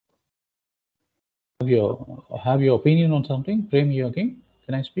 Have your opinion on something? Prem, you again?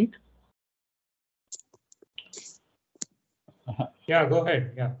 Can I speak? Yeah, go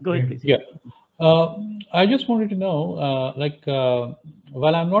ahead. Yeah, go ahead, please. Yeah. I just wanted to know,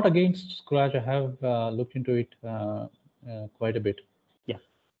 while I'm not against Scratch, I have looked into it quite a bit.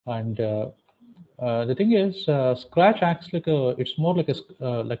 And the thing is, Scratch acts like it's more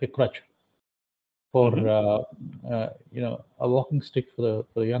like a crutch for a walking stick for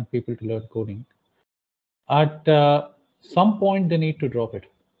the young people to learn coding. At some point, they need to drop it.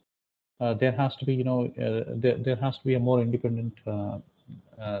 There has to be, there has to be a more independent.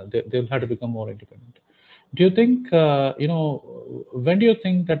 They'll have to become more independent. Do you think, when do you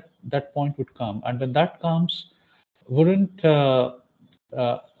think that that point would come? And when that comes, wouldn't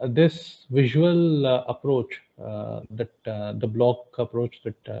this visual approach that the block approach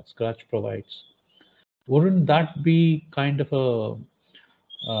that Scratch provides, wouldn't that be kind of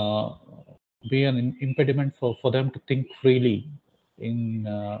be an impediment for them to think freely in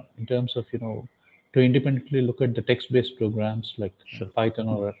terms of to independently look at the text-based programs like Python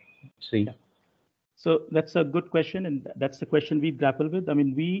or C? Yeah. So that's a good question, and that's the question we grapple with. I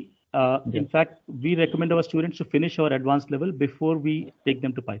mean, in fact, we recommend our students to finish our advanced level before we take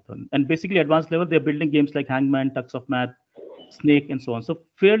them to Python. And basically, advanced level, they're building games like Hangman, Tux of Math, Snake, and so on. So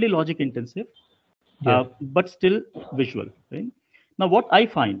fairly logic intensive, but still visual. Right? Now, what I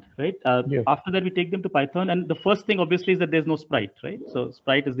find, right, after that we take them to Python, and the first thing obviously is that there's no sprite, right? So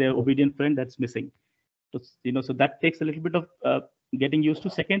sprite is their obedient friend that's missing. So, so that takes a little bit of getting used to.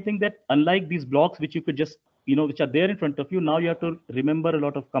 Second thing, that unlike these blocks, which you could just, which are there in front of you, now you have to remember a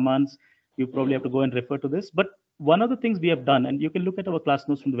lot of commands. You probably have to go and refer to this. But one of the things we have done, and you can look at our class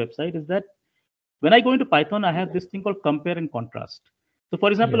notes from the website, is that when I go into Python, I have this thing called compare and contrast. So for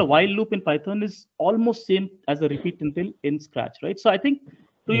example, a while loop in Python is almost same as a repeat until in Scratch, right? So I think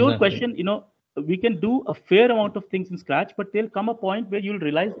to your question, we can do a fair amount of things in Scratch, but there'll come a point where you'll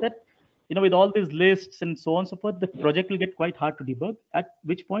realize that with all these lists and so on and so forth, the project will get quite hard to debug, at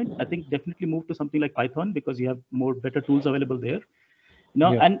which point I think definitely move to something like Python, because you have better tools available there.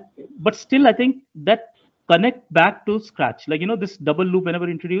 But still, I think that connect back to Scratch, like, this double loop whenever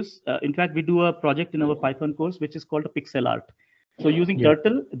introduced. In fact, we do a project in our Python course, which is called a pixel art. So using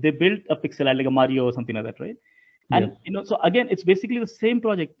Turtle, they built a pixel art like a Mario or something like that, right? And, so again, it's basically the same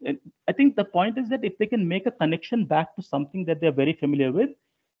project. And I think the point is that if they can make a connection back to something that they're very familiar with,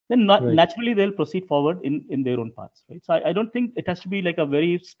 then naturally they'll proceed forward in their own paths, right? So I don't think it has to be like a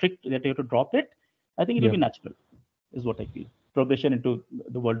very strict that you have to drop it. I think it will be natural, is what I feel. Progression into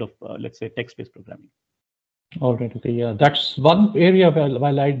the world of, let's say, text-based programming. All right. Okay. Yeah, that's one area where,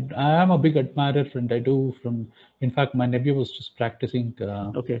 while I am a big admirer, and I do in fact, my nephew was just practicing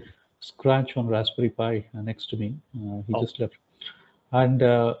Scratch on Raspberry Pi next to me. He just left. And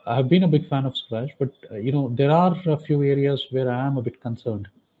I've been a big fan of Scratch, but there are a few areas where I am a bit concerned.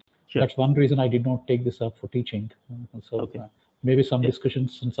 That's one reason I did not take this up for teaching. So maybe some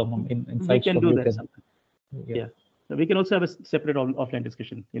discussions and some insights we can from do you that. So we can also have a separate offline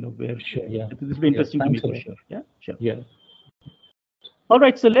discussion. Where this will be interesting to me for sure. Yeah. All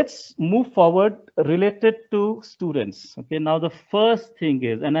right, so let's move forward related to students. Okay, now the first thing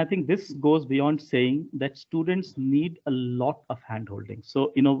is, and I think this goes beyond saying that students need a lot of handholding.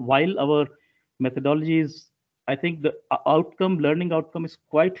 So, while our methodology is, I think the learning outcome is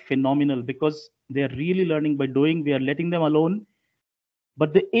quite phenomenal, because they are really learning by doing. We are letting them alone,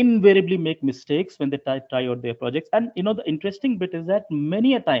 but they invariably make mistakes when they try out their projects. And, the interesting bit is that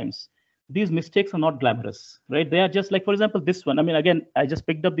many a times, these mistakes are not glamorous, right? They are just like, for example, this one. I mean, again, I just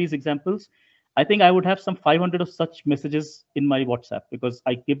picked up these examples. I think I would have some 500 of such messages in my WhatsApp, because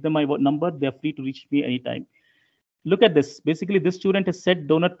I give them my number. They're free to reach me anytime. Look at this. Basically, this student has set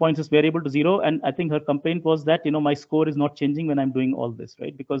donut points as variable to 0. And I think her complaint was that, my score is not changing when I'm doing all this,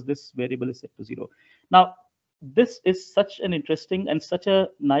 right? Because this variable is set to 0. Now, this is such an interesting and such a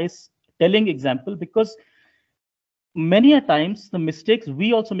nice telling example, because many a times the mistakes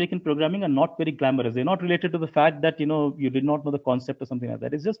we also make in programming are not very glamorous. They're not related to the fact that you did not know the concept or something like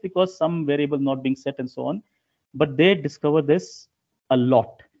that. It's just because some variable not being set and so on. But they discover this a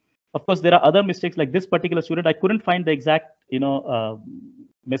lot. Of course, there are other mistakes, like this particular student. I couldn't find the exact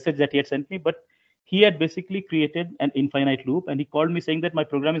message that he had sent me, but he had basically created an infinite loop, and he called me saying that my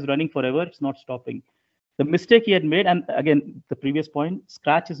program is running forever, it's not stopping. The mistake he had made, and again, the previous point,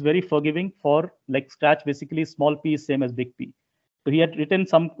 Scratch is very forgiving for, like, Scratch basically small p is same as big P. So he had written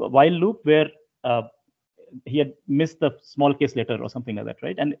some while loop where he had missed the small case letter or something like that,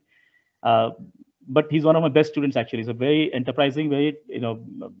 right? And but he's one of my best students, actually. He's a very enterprising, very,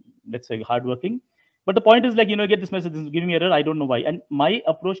 let's say, hardworking. But the point is, like, you get this message, this is giving me error, I don't know why. And my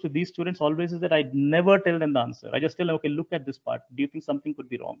approach to these students always is that I never tell them the answer. I just tell them, okay, look at this part. Do you think something could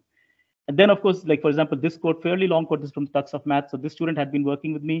be wrong? And then, of course, like, for example, this code, fairly long code, this is from Tux of Math. So this student had been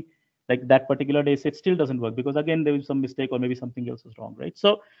working with me like that particular day. So it still doesn't work, because again, there was some mistake, or maybe something else was wrong, right?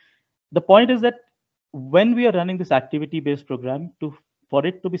 So the point is that when we are running this activity-based program, to for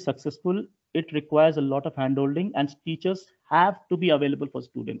it to be successful, it requires a lot of handholding, and teachers have to be available for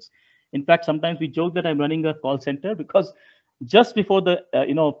students. In fact, sometimes we joke that I'm running a call center because just before the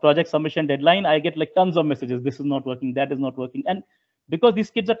project submission deadline, I get like tons of messages. This is not working, that is not working. And because these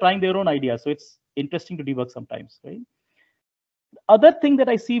kids are trying their own ideas, so it's interesting to debug sometimes, right? Other thing that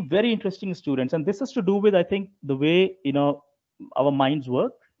I see very interesting in students, and this has to do with, I think, the way our minds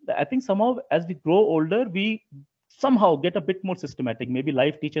work. I think somehow as we grow older, we somehow get a bit more systematic. Maybe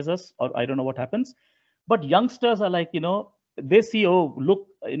life teaches us, or I don't know what happens. But youngsters are like, they see, oh, look,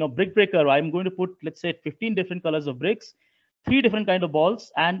 brick breaker, I'm going to put, let's say, 15 different colors of bricks, 3 different kind of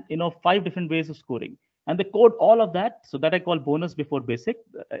balls, and 5 different ways of scoring. And they code all of that. So that I call bonus before basic.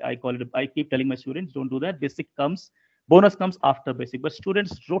 I call it, I keep telling my students, don't do that. Bonus comes after basic. But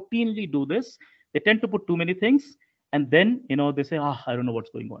students routinely do this. They tend to put too many things. And then, they say, I don't know what's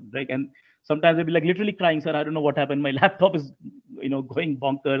going on, right? And sometimes they'll be like literally crying, sir, I don't know what happened. My laptop is, going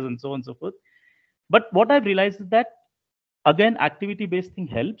bonkers and so on and so forth. But what I've realized is that, again, activity-based thing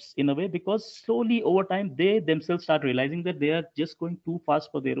helps in a way, because slowly over time, they themselves start realizing that they are just going too fast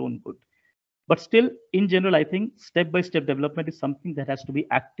for their own good. But still, in general, I think step-by-step development is something that has to be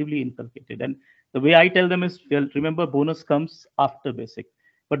actively inculcated. And the way I tell them is, well, remember, bonus comes after basic.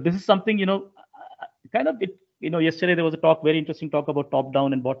 But this is something, yesterday there was a talk, very interesting talk about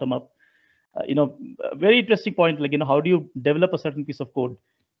top-down and bottom-up. Very interesting point, like, how do you develop a certain piece of code?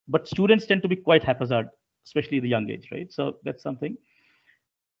 But students tend to be quite haphazard, especially at the young age, right? So that's something.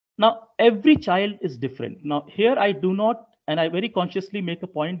 Now, every child is different. Now, here I do not, and I very consciously make a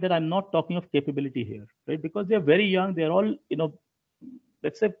point that I'm not talking of capability here, right? Because they're very young, they're all,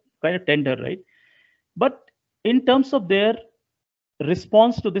 let's say, kind of tender, right? But in terms of their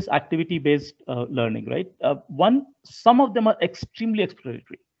response to this activity-based learning, right? Some of them are extremely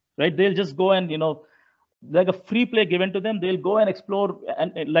exploratory, right? They'll just go and, like a free play given to them, they'll go and explore.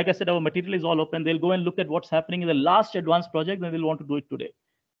 And like I said, our material is all open. They'll go and look at what's happening in the last advanced project, and they'll want to do it today.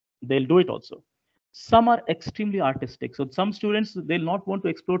 They'll do it also. Some are extremely artistic. So some students, they'll not want to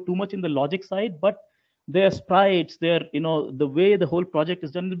explore too much in the logic side, but their sprites, their, the way the whole project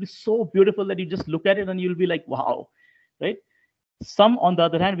is done will be so beautiful that you just look at it and you'll be like, wow, right? Some, on the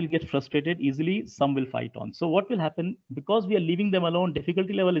other hand, will get frustrated easily. Some will fight on. So what will happen, because we are leaving them alone,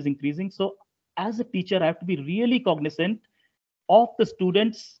 difficulty level is increasing. So as a teacher, I have to be really cognizant of the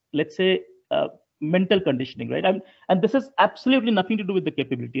students, let's say, mental conditioning, right? And this has absolutely nothing to do with the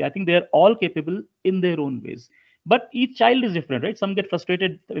capability. I think they're all capable in their own ways. But each child is different, right? Some get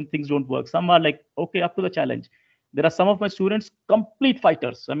frustrated when things don't work. Some are like, okay, up to the challenge. There are some of my students, complete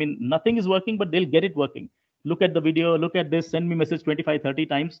fighters. I mean, nothing is working, but they'll get it working. Look at the video, look at this, send me message 25, 30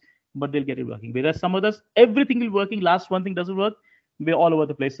 times, but they'll get it working. Whereas some others, everything will be working. Last one thing doesn't work. We're all over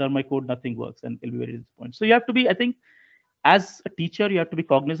the place, sir. My code, nothing works, and it'll be very disappointed. So you have to be, I think, as a teacher, you have to be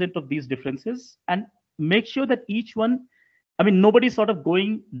cognizant of these differences and make sure that each one, I mean, nobody's sort of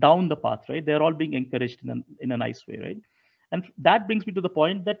going down the path, right? They're all being encouraged in a nice way, right? And that brings me to the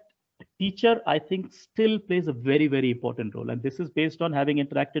point that teacher, I think, still plays a very, very important role. And this is based on having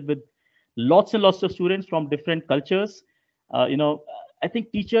interacted with lots and lots of students from different cultures. I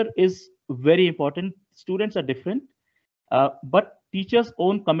think teacher is very important. Students are different, but teachers'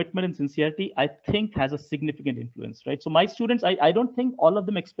 own commitment and sincerity, I think, has a significant influence, right? So my students, I don't think all of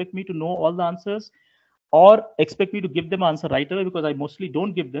them expect me to know all the answers or expect me to give them an answer right away, because I mostly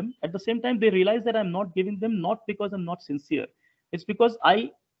don't give them. At the same time, they realize that I'm not giving them, not because I'm not sincere. It's because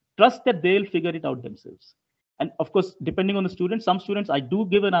I trust that they'll figure it out themselves. And of course, depending on the student, some students I do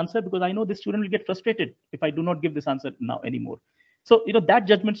give an answer because I know this student will get frustrated if I do not give this answer now anymore. So, that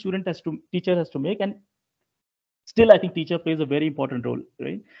judgment teacher has to make. And still, I think teacher plays a very important role,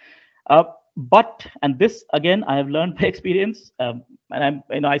 right? But, and this again, I have learned by experience,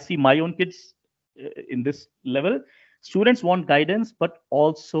 and I see my own kids in this level. Students want guidance, but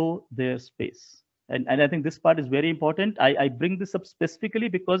also their space. And I think this part is very important. I bring this up specifically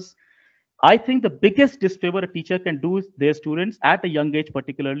because I think the biggest disfavor a teacher can do with their students at a young age,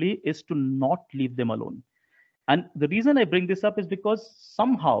 particularly, is to not leave them alone. And the reason I bring this up is because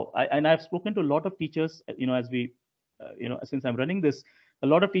somehow, I've spoken to a lot of teachers, as we, since I'm running this, a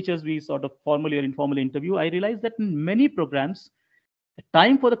lot of teachers we sort of formally or informally interview. I realize that in many programs, the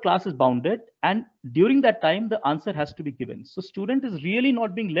time for the class is bounded, and during that time, the answer has to be given. So student is really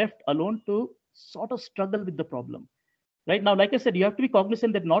not being left alone to sort of struggle with the problem. Right now, like I said, you have to be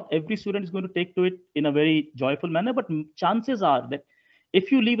cognizant that not every student is going to take to it in a very joyful manner, but chances are that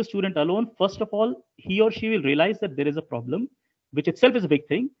if you leave a student alone, first of all, he or she will realize that there is a problem, which itself is a big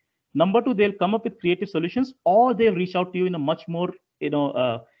thing. Number two, they'll come up with creative solutions, or they'll reach out to you in a much more,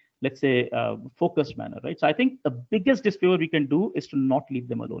 let's say, focused manner, right? So I think the biggest disfavor we can do is to not leave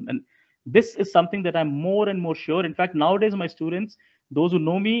them alone. And this is something that I'm more and more sure. In fact, nowadays, my students, those who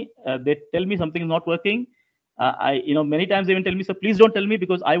know me, they tell me something is not working. Many times they even tell me, so please don't tell me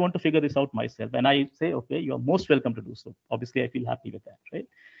because I want to figure this out myself. And I say, okay, you are most welcome to do so. Obviously, I feel happy with that, right?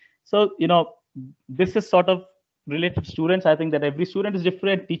 So, this is sort of related to students. I think that every student is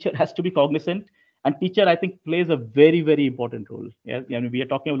different. Teacher has to be cognizant. And teacher, I think, plays a very, very important role. Yeah, I mean, we are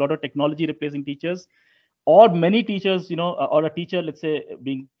talking a lot of technology replacing teachers, or many teachers, or a teacher, let's say,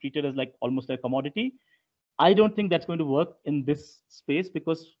 being treated as like almost a commodity. I don't think that's going to work in this space,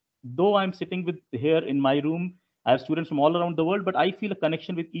 because though I'm sitting with here in my room, I have students from all around the world, but I feel a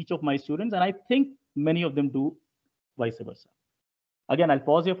connection with each of my students, and I think many of them do vice versa. Again, I'll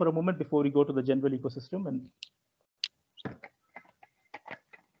pause here for a moment before we go to the general ecosystem. And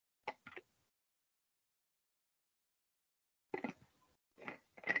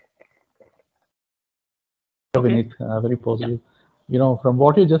Vinit, very positive. From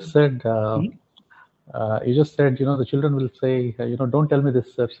what you just said, you just said, the children will say, don't tell me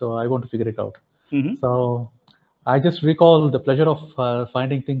this, so I want to figure it out. So I just recall The Pleasure of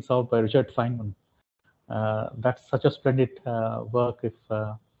Finding Things Out by Richard Feynman. That's such a splendid work. If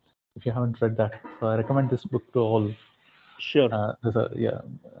you haven't read that, so I recommend this book to all. Sure. There's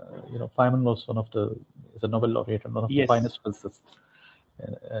Feynman was is a Nobel laureate and one of the finest physicists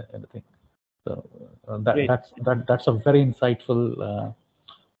in the thing. So that's a very insightful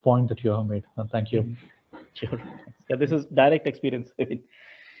point that you have made. Thank you. Sure. Yeah, this is direct experience.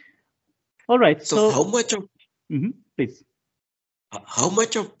 All right. So how much of please? How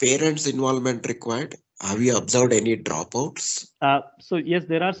much of parents' involvement required? Have you observed any dropouts? So yes,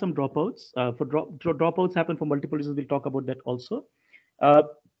 there are some dropouts. Dropouts happen for multiple reasons. We'll talk about that also.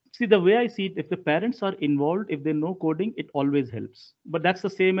 See, the way I see it, if the parents are involved, if they know coding, it always helps. But that's the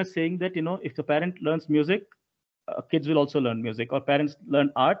same as saying that, if the parent learns music, kids will also learn music, or parents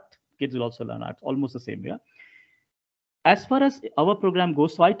learn art, kids will also learn art. Almost the same, yeah. As far as our program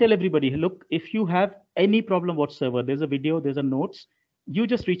goes, so I tell everybody, look, if you have any problem whatsoever, there's a video, there's a notes, you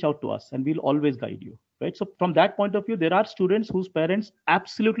just reach out to us and we'll always guide you, right? So from that point of view, there are students whose parents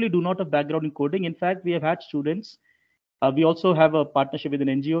absolutely do not have background in coding. In fact, we have had students, we also have a partnership with an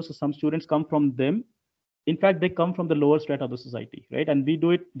NGO, so some students come from them. In fact, they come from the lower strata of the society, right? And we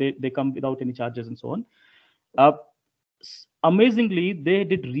do it, they come without any charges and so on. Amazingly, they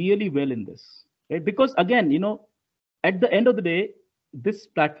did really well in this, right? Because again, at the end of the day, these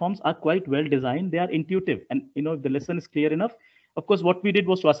platforms are quite well designed. They are intuitive. And, if the lesson is clear enough, of course, what we did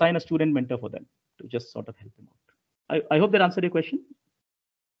was to assign a student mentor for them to just sort of help them out. I hope that answered your question.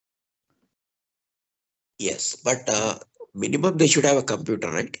 Yes, but minimum they should have a computer,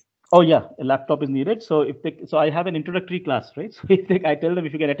 right? Oh yeah, a laptop is needed. So so I have an introductory class, right? So I tell them,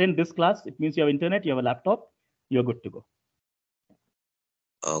 if you can attend this class, it means you have internet, you have a laptop, you're good to go.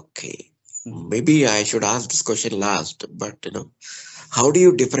 Okay. Maybe I should ask this question last, but how do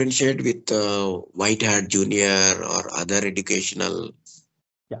you differentiate with White Hat Junior or other educational?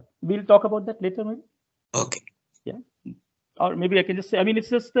 Yeah, we'll talk about that later, maybe. Okay. Yeah, or maybe I can just say, I mean, it's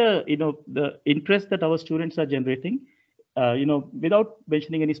just the the interest that our students are generating. Without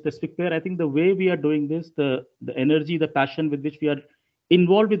mentioning any specific pair, I think the way we are doing this, the energy, the passion with which we are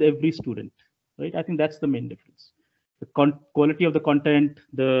involved with every student, right? I think that's the main difference. The quality of the content,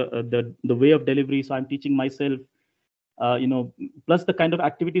 the way of delivery. So I'm teaching myself, plus the kind of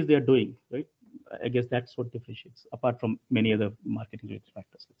activities they are doing, right? I guess that's what differentiates, apart from many other marketing related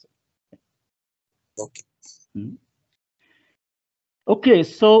factors. Okay. Okay,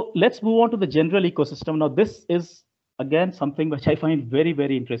 so let's move on to the general ecosystem. Now, this is again something which I find very,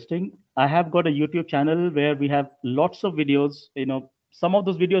 very interesting. I have got a YouTube channel where we have lots of videos. Some of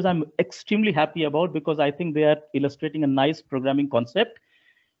those videos I'm extremely happy about because I think they are illustrating a nice programming concept.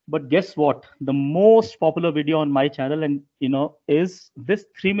 But guess what? The most popular video on my channel, and is this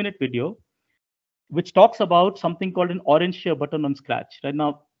 3-minute video, which talks about something called an orange share button on Scratch. Right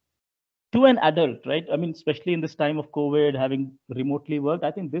now, to an adult, right? I mean, especially in this time of COVID, having remotely worked,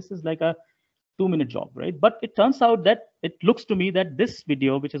 I think this is like a 2-minute job, right? But it turns out that it looks to me that this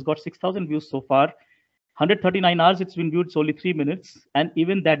video, which has got 6,000 views so far, 139 hours, it's been viewed, it's only 3 minutes. And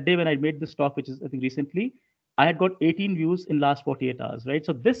even that day when I made this talk, which is I think recently, I had got 18 views in last 48 hours, right?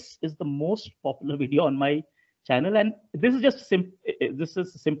 So this is the most popular video on my channel. And this is just this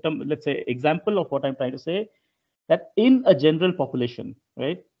is a symptom, let's say, example of what I'm trying to say, that in a general population,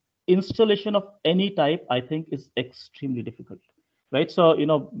 right? Installation of any type, I think, is extremely difficult, right? So,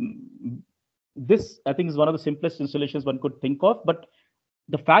 this I think is one of the simplest installations one could think of, but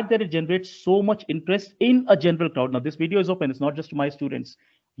the fact that it generates so much interest in a general crowd. Now, this video is open, it's not just to my students.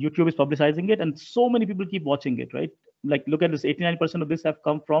 YouTube is publicizing it, and so many people keep watching it, right? Like, look at this, 89% of this have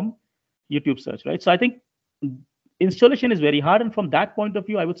come from YouTube search, right? So I think installation is very hard. And from that point of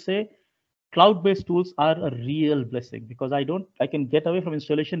view, I would say cloud-based tools are a real blessing, because I can get away from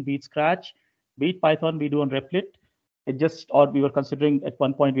installation, be it Scratch, be it Python, we do on Replit. Or we were considering at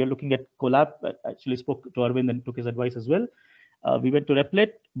one point, we were looking at Colab. I actually spoke to Arvind and took his advice as well. We went to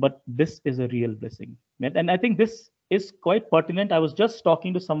Replit, but this is a real blessing. And I think this is quite pertinent. I was just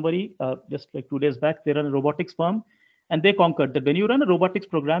talking to somebody just like 2 days back. They run a robotics firm, and they conquered that when you run a robotics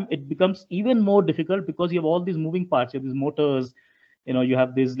program, it becomes even more difficult because you have all these moving parts, you have these motors, you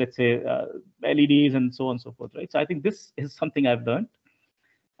have these, let's say, LEDs and so on and so forth, right? So I think this is something I've learned.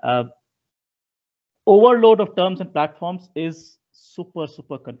 Overload of terms and platforms is super,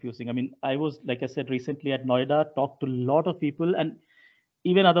 super confusing. I mean, I was, like I said, recently at Noida, talked to a lot of people, and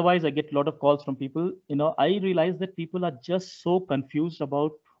even otherwise, I get a lot of calls from people. I realize that people are just so confused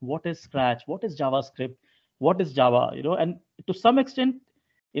about what is Scratch, what is JavaScript, what is Java, and to some extent,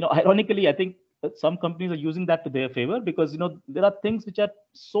 ironically, I think some companies are using that to their favor, because, there are things which are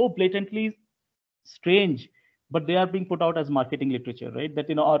so blatantly strange, but they are being put out as marketing literature, right? That,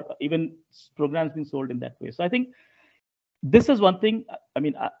 or even programs being sold in that way. So I think this is one thing. I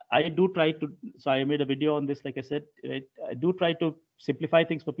mean, I do try to, so I made a video on this, like I said, right? I do try to simplify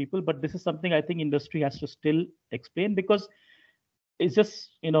things for people, but this is something I think industry has to still explain, because it's just,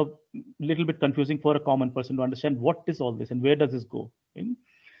 a little bit confusing for a common person to understand what is all this and where does this go. Okay?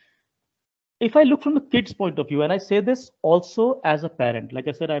 If I look from the kids' point of view, and I say this also as a parent, like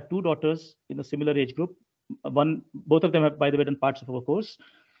I said, I have 2 daughters in a similar age group. Both of them have, by the way, done parts of our course.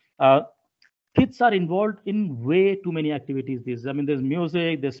 Kids are involved in way too many activities these days. I mean, there's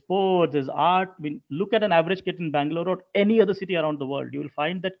music, there's sports, there's art. I mean, look at an average kid in Bangalore or any other city around the world. You will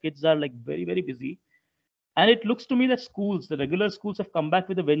find that kids are like very, very busy. And it looks to me that the regular schools have come back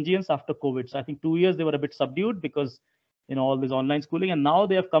with a vengeance after COVID. So I think 2 years they were a bit subdued because, all this online schooling, and now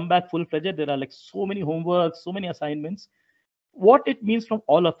they have come back full-fledged. There are like so many homeworks, so many assignments. What it means from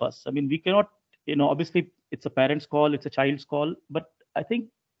all of us. I mean, we cannot, obviously it's a parent's call, it's a child's call, but I think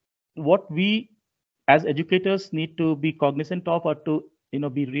what we as educators need to be cognizant of, or to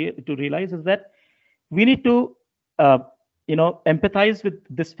to realize, is that we need to empathize with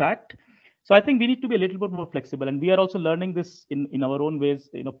this fact. So I think we need to be a little bit more flexible, and we are also learning this in our own ways,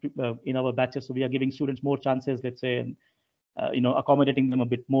 in our batches. So we are giving students more chances, let's say, and accommodating them a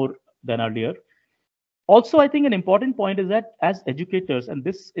bit more than earlier. Also, I think an important point is that as educators, and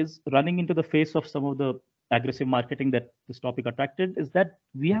this is running into the face of some of the aggressive marketing that this topic attracted, is that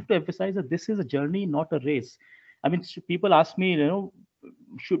we have to emphasize that this is a journey, not a race. I mean, people ask me,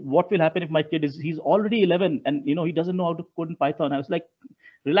 what will happen if my kid he's already 11 and, he doesn't know how to code in Python. I was like,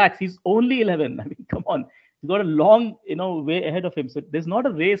 relax, he's only 11. I mean, come on, he's got a long, way ahead of him. So there's not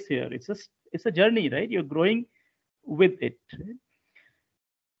a race here. It's a journey, right? You're growing with it. Right?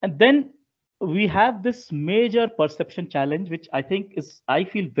 And then we have this major perception challenge, which I think I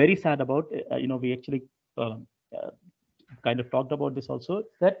feel very sad about. We actually kind of talked about this also,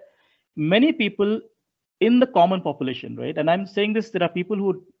 that many people in the common population, right? And I'm saying this, there are people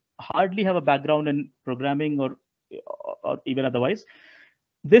who hardly have a background in programming or even otherwise.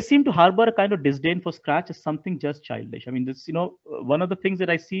 They seem to harbor a kind of disdain for Scratch as something just childish. I mean, this, one of the things that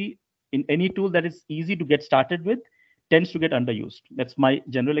I see in any tool that is easy to get started with tends to get underused. That's my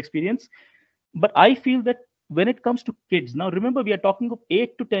general experience. But I feel that when it comes to kids, now remember, we are talking of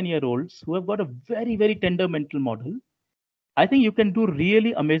 8 to 10-year-olds who have got a very, very tender mental model. I think you can do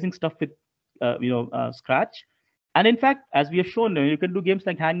really amazing stuff with, Scratch. And in fact, as we have shown, you can do games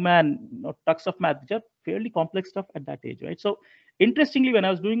like Hangman, Tux of Math, which are fairly complex stuff at that age, right? So interestingly, when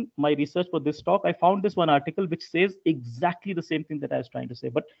I was doing my research for this talk, I found this one article which says exactly the same thing that I was trying to say.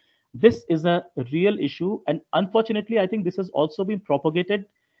 But this is a real issue. And unfortunately, I think this has also been propagated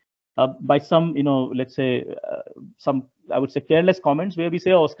by some, let's say, some, I would say, careless comments where we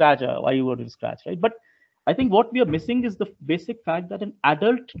say, oh, Scratch, why you want to Scratch, right? But I think what we are missing is the basic fact that an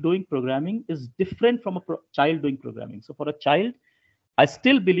adult doing programming is different from a child doing programming. So for a child, I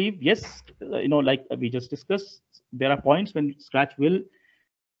still believe, yes, like we just discussed, there are points when Scratch will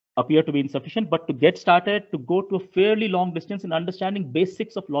appear to be insufficient, but to get started, to go to a fairly long distance in understanding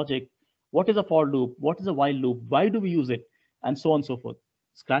basics of logic, what is a for loop, what is a while loop, why do we use it, and so on and so forth.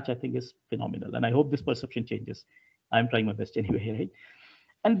 Scratch, I think, is phenomenal. And I hope this perception changes. I'm trying my best anyway, right?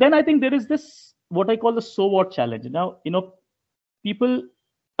 And then I think there is this, what I call the so what challenge. Now, people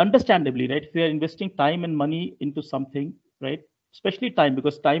understandably, right, if they are investing time and money into something, right, especially time,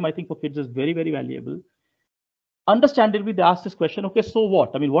 because time, I think, for kids is very, very valuable. Understandably, they ask this question, okay, so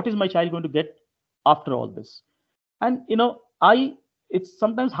what? I mean, what is my child going to get after all this? And, I it's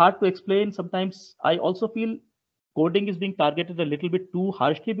sometimes hard to explain. Sometimes I also feel coding is being targeted a little bit too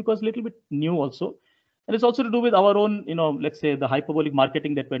harshly because a little bit new also. And it's also to do with our own, let's say the hyperbolic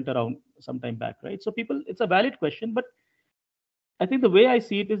marketing that went around some time back, right? So people, it's a valid question, but I think the way I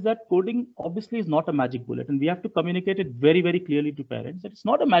see it is that coding obviously is not a magic bullet, and we have to communicate it very, very clearly to parents that it's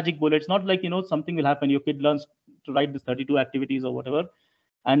not a magic bullet. It's not like, something will happen. Your kid learns to write this 32 activities or whatever,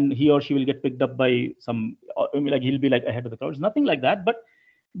 and he or she will get picked up by some, like he'll be like ahead of the crowd. It's nothing like that. But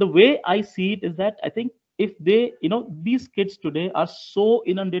the way I see it is that I think if they, these kids today are so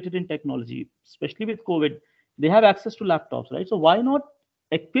inundated in technology, especially with COVID, they have access to laptops, right? So why not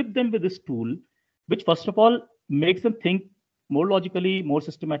equip them with this tool, which first of all makes them think more logically, more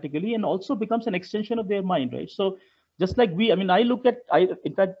systematically, and also becomes an extension of their mind, right? So just like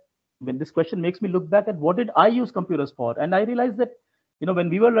in fact, when this question makes me look back at what did I use computers for? And I realized that, when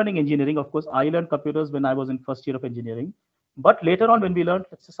we were learning engineering, of course, I learned computers when I was in first year of engineering. But later on, when we learned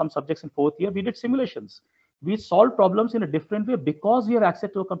some subjects in fourth year, we did simulations. We solved problems in a different way because we have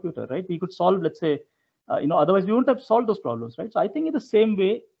access to a computer, right? We could solve, let's say, otherwise we wouldn't have solved those problems, right? So I think in the same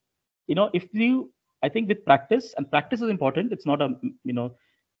way, I think with practice, and practice is important. It's not a,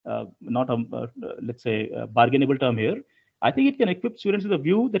 let's say, a bargainable term here. I think it can equip students with a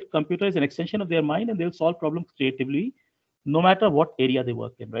view that computer is an extension of their mind and they'll solve problems creatively, no matter what area they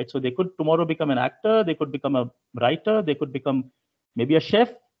work in, right? So they could tomorrow become an actor, they could become a writer, they could become maybe a chef,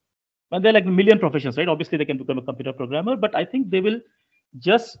 and they're like a million professions, right? Obviously, they can become a computer programmer, but I think they will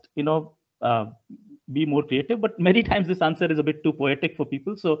just, be more creative. But many times this answer is a bit too poetic for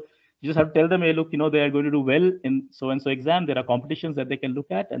people. So you just have to tell them, hey, look, they are going to do well in so-and-so exam. There are competitions that they can look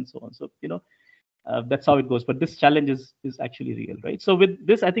at and so on. So, that's how it goes. But this challenge is actually real, right? So with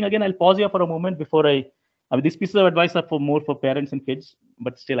this, I think, again, I'll pause here for a moment before I mean, these pieces of advice are more for parents and kids,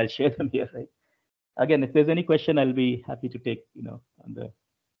 but still I'll share them here, right? Again, if there's any question, I'll be happy to take, on the.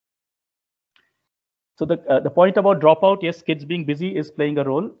 So the point about dropout, yes, kids being busy is playing a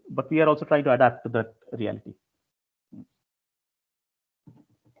role, but we are also trying to adapt to that reality.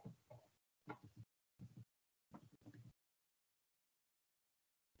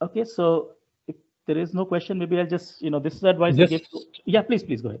 Okay, so if there is no question, maybe I'll just, this is advice I give. Yeah, please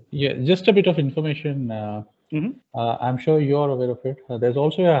go ahead. Yeah, just a bit of information. I'm sure you're aware of it. There's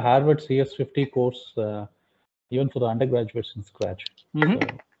also a Harvard CS50 course, even for the undergraduates in Scratch.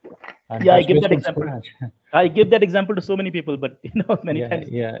 Yeah, I give that example. I give that example to so many people, but many times.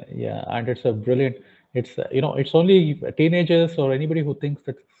 Yeah, and it's a brilliant. It's it's only teenagers or anybody who thinks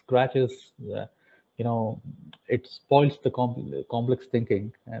that Scratch is, it spoils the complex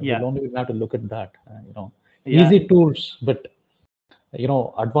thinking. We'll only have to look at that. Easy tools, but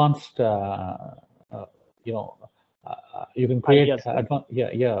advanced. You can create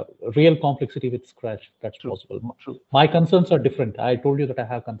real complexity with Scratch. That's possible. True. My concerns are different. I told you that I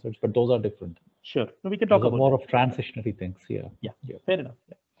have concerns, but those are different. Sure. No, we can talk about more of transitionary things. Yeah. Fair enough.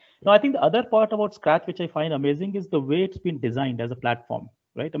 Yeah. Now, I think the other part about Scratch, which I find amazing, is the way it's been designed as a platform,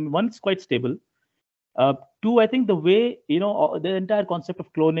 right? I mean, one, it's quite stable. Two, I think the way, the entire concept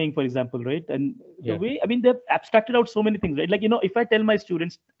of cloning, for example, right? And the way, I mean, they've abstracted out so many things, right? Like, if I tell my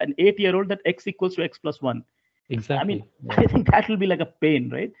students, an 8-year-old, that x equals to x plus 1. Exactly. I mean, I think that will be like a pain,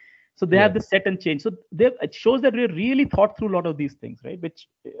 right? So they have this set and change. So it shows that we really thought through a lot of these things, right? Which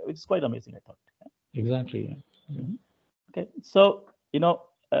is quite amazing, I thought. Exactly. Okay. So,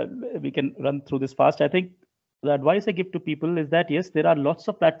 we can run through this fast. I think the advice I give to people is that, yes, there are lots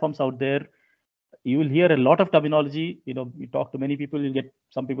of platforms out there. You will hear a lot of terminology. You talk to many people, you'll get,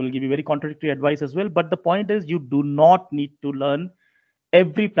 some people will give you very contradictory advice as well. But the point is, you do not need to learn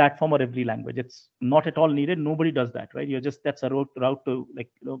every platform or every language. It's not at all needed. Nobody does that, right? That's a route to, like,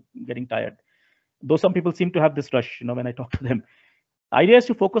 getting tired. Though some people seem to have this rush, when I talk to them. Idea is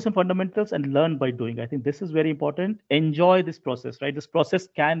to focus on fundamentals and learn by doing. I think this is very important. Enjoy this process, right? This process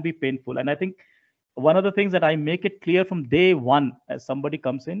can be painful. And I think one of the things that I make it clear from day one, as somebody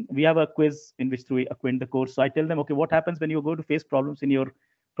comes in, we have a quiz in which we acquaint the course. So I tell them, okay, what happens when you go to face problems in your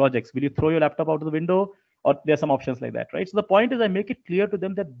projects? Will you throw your laptop out of the window? Or there are some options like that, right? So the point is, I make it clear to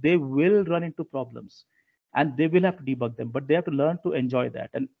them that they will run into problems and they will have to debug them, but they have to learn to enjoy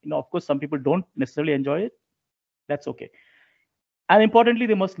that. And, of course, some people don't necessarily enjoy it. That's okay. And importantly,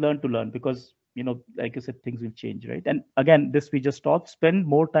 they must learn to learn because, like I said, things will change, right? And again, this we just talked, spend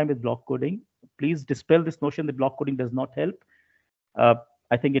more time with block coding. Please dispel this notion that block coding does not help.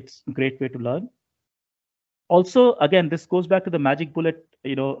 I think it's a great way to learn. Also, again, this goes back to the magic bullet,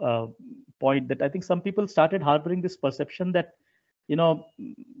 point that I think some people started harboring this perception that,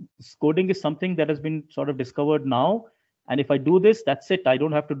 coding is something that has been sort of discovered now. And if I do this, that's it. I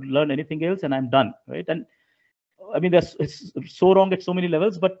don't have to learn anything else and I'm done, right? And I mean, it's so wrong at so many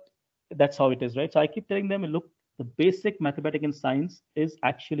levels, but that's how it is, right? So I keep telling them, look, the basic mathematics and science is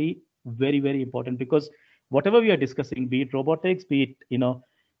actually very, very important, because whatever we are discussing, be it robotics, be it,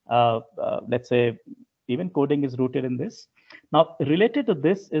 let's say even coding is rooted in this. Now, related to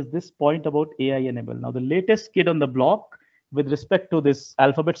this is this point about AI and ML. Now, the latest kid on the block with respect to this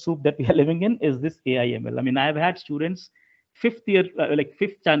alphabet soup that we are living in is this AI ML. I mean, I've had students fifth year, like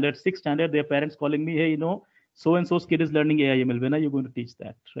fifth standard, sixth standard, their parents calling me, hey, so-and-so's kid is learning AI ML. When are you going to teach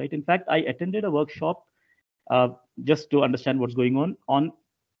that, right? In fact, I attended a workshop just to understand what's going on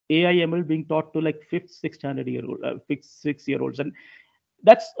AI ML being taught to like fifth, sixth standard six-year-olds. And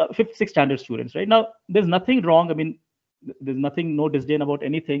that's fifth, sixth standard students, right? Now, there's nothing wrong. I mean, there's nothing, no disdain about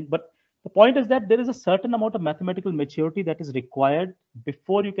anything, but the point is that there is a certain amount of mathematical maturity that is required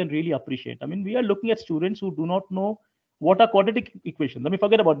before you can really appreciate. I mean, we are looking at students who do not know what are quadratic equations. Let me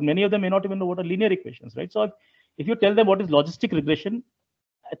forget about it. Many of them may not even know what are linear equations, right? So if you tell them what is logistic regression,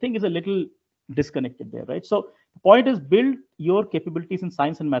 I think is a little disconnected there, right? So the point is, build your capabilities in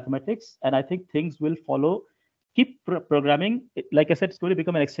science and mathematics, and I think things will follow. Keep programming. Like I said, it's going to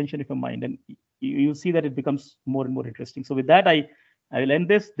become an extension of your mind, and you'll see that it becomes more and more interesting. So with that, I will end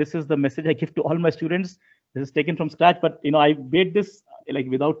this. This is the message I give to all my students. This is taken from scratch, but I made this like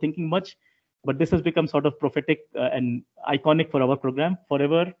without thinking much, but this has become sort of prophetic and iconic for our program.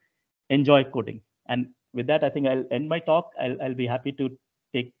 Forever enjoy coding. And with that, I think I'll end my talk. I'll be happy to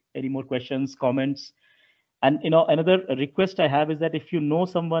take any more questions, comments. And another request I have is that if you know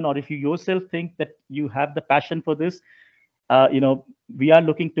someone, or if you yourself think that you have the passion for this, we are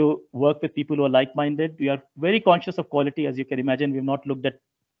looking to work with people who are like-minded. We are very conscious of quality, as you can imagine. We've not looked at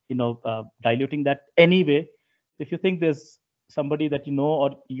diluting that anyway. If you think there's somebody that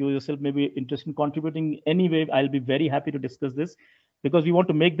or you yourself may be interested in contributing anyway, I'll be very happy to discuss this, because we want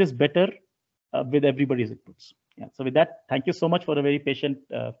to make this better with everybody's inputs. Yeah. So with that, thank you so much for a very patient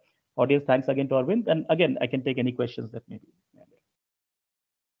audience. Thanks again to Arvind. And again, I can take any questions that may be.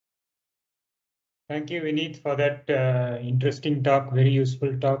 Thank you, Vineet, for that interesting talk, very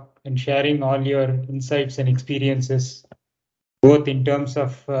useful talk, and sharing all your insights and experiences, both in terms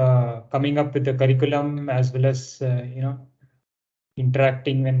of coming up with the curriculum, as well as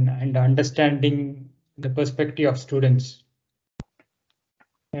interacting and understanding the perspective of students.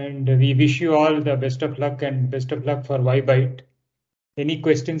 And we wish you all the best of luck, and best of luck for YBite. Any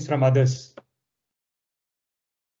questions from others?